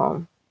stays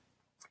home?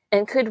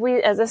 And could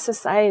we, as a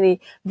society,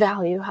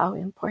 value how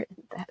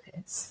important that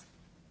is?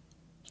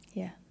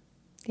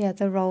 Yeah,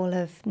 the role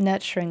of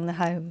nurturing the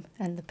home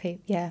and the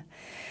people. Yeah,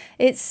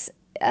 it's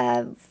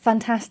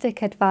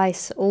fantastic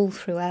advice all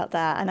throughout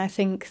that. And I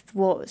think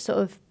what sort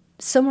of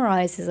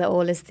summarizes it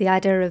all is the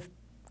idea of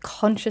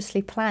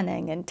consciously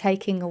planning and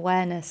taking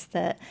awareness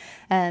that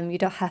you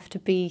don't have to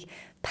be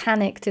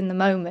panicked in the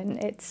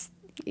moment. It's,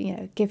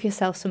 give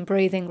yourself some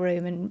breathing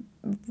room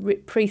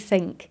and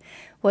pre-think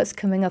what's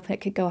coming up. It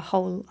could go a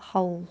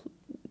whole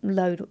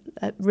load,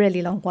 a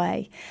really long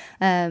way.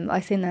 I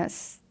think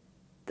that's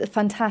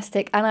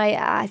fantastic, and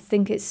I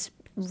think it's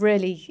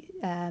really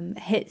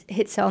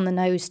hits it on the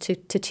nose to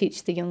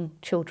teach the young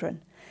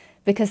children,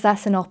 because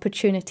that's an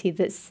opportunity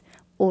that's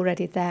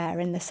already there,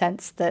 in the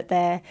sense that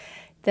they're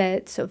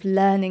sort of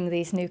learning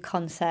these new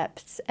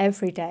concepts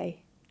every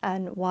day,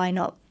 and why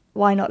not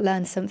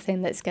learn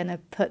something that's going to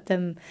put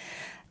them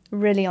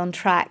really on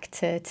track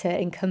to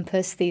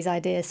encompass these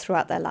ideas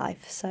throughout their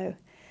life. So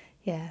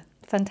yeah,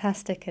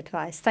 fantastic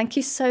advice. Thank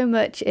you so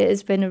much. It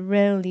has been a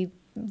really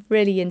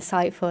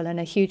insightful and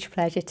a huge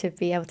pleasure to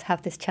be able to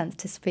have this chance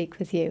to speak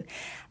with you.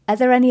 Are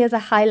there any other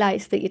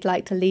highlights that you'd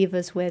like to leave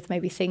us with,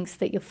 maybe things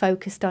that you're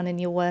focused on in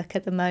your work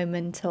at the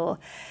moment, or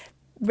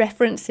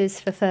references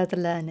for further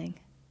learning?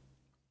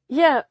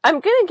 Yeah, I'm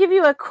going to give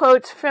you a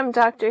quote from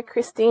Dr.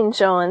 Christine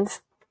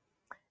Jones.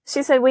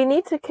 She said, "We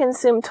need to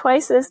consume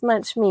twice as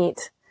much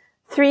meat,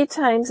 3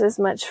 times as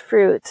much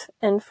fruit,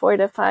 and 4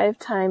 to 5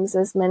 times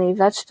as many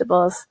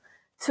vegetables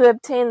to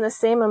obtain the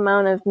same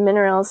amount of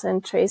minerals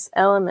and trace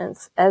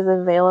elements as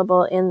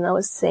available in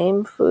those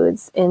same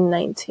foods in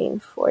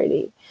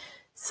 1940.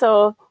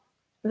 So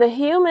the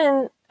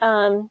human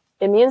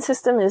immune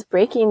system is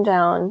breaking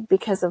down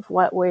because of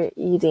what we're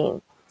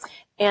eating.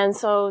 And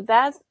so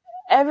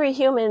every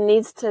human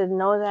needs to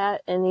know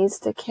that and needs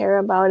to care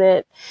about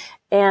it.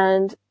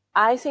 And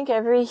I think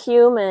every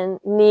human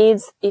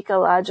needs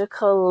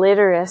ecological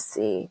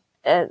literacy.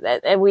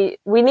 And we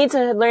need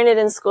to learn it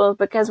in schools,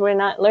 because we're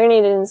not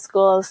learning it in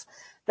schools.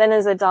 Then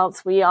as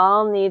adults, we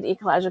all need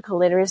ecological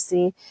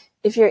literacy.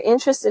 If you're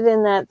interested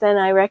in that, then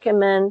I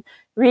recommend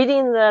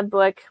reading the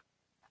book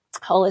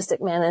Holistic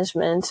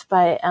Management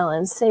by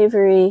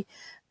Savory.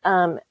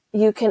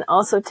 You can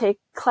also take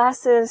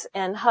classes,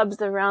 and hubs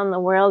around the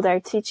world are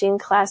teaching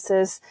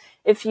classes.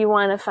 If you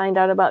want to find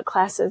out about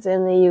classes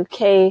in the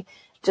UK,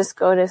 just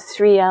go to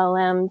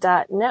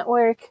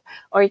 3lm.network,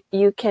 or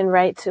you can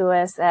write to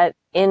us at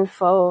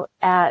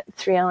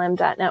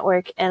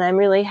info@3lm.network. And I'm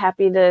really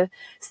happy to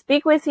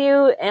speak with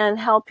you and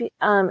help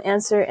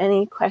answer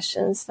any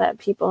questions that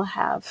people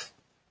have.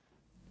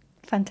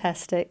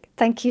 Fantastic.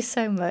 Thank you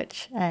so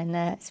much. And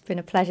it's been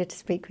a pleasure to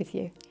speak with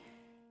you.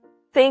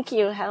 Thank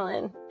you,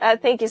 Helen.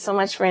 Thank you so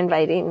much for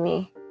inviting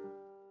me.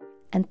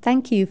 And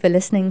thank you for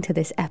listening to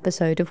this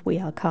episode of We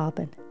Are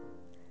Carbon.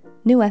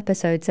 New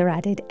episodes are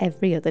added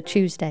every other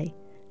Tuesday,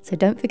 so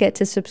don't forget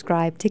to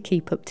subscribe to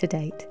keep up to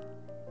date.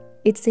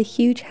 It's a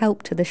huge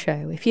help to the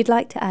show if you'd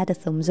like to add a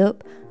thumbs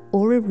up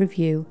or a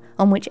review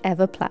on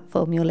whichever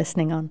platform you're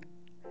listening on.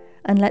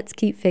 And let's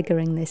keep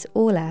figuring this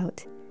all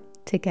out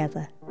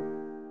together.